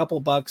a couple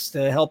bucks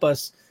to help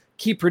us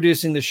keep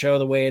producing the show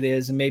the way it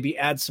is and maybe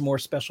add some more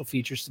special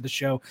features to the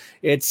show.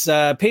 It's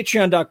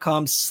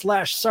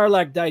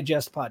patreon.com/Sarlacc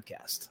Digest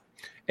Podcast.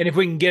 And if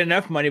we can get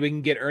enough money, we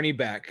can get Ernie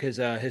back because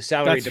his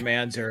salary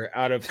demands are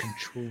out of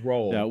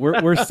control. Yeah,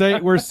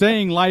 we're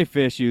saying life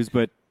issues,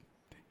 but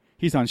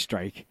he's on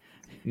strike.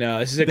 No,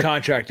 this is a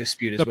contract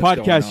dispute. The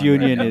podcast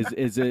union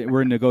is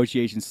we're in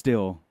negotiations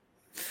still.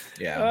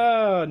 Yeah.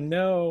 Oh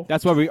no.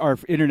 That's why our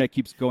internet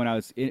keeps going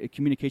out.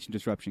 Communication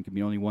disruption can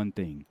be only one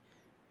thing: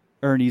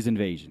 Ernie's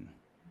invasion.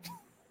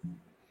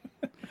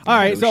 All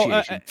right.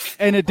 So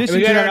in addition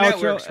to that outro,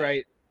 networks,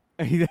 right?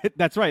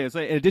 That's right. So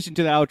in addition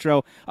to the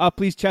outro,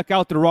 please check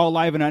out the Raw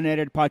Live and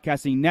Unedited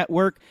Podcasting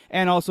Network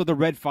and also the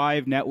Red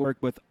 5 Network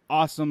with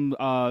awesome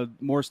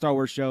more Star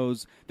Wars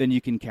shows than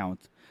you can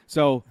count.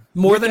 So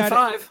more than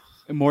 5.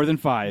 More than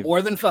 5.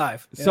 More than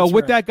 5. So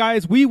with that,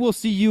 guys, we will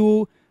see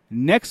you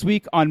next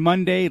week on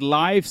Monday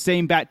live,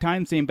 same bat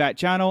time, same bat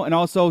channel. And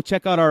also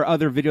check out our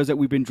other videos that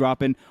we've been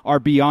dropping, our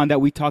Beyond, that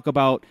we talk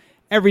about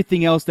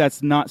everything else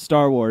that's not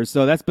Star Wars.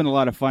 So that's been a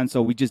lot of fun.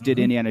 So we just did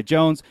Indiana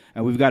Jones,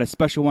 and we've got a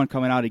special one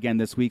coming out again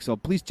this week. So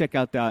please check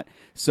out that,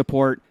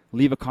 support,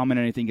 leave a comment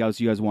on anything else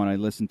you guys want to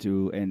listen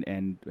to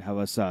and have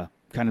us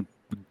kind of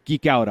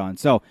geek out on.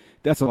 So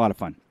that's a lot of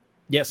fun.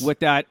 Yes. With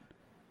that,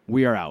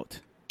 we are out.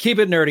 Keep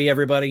it nerdy,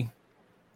 everybody.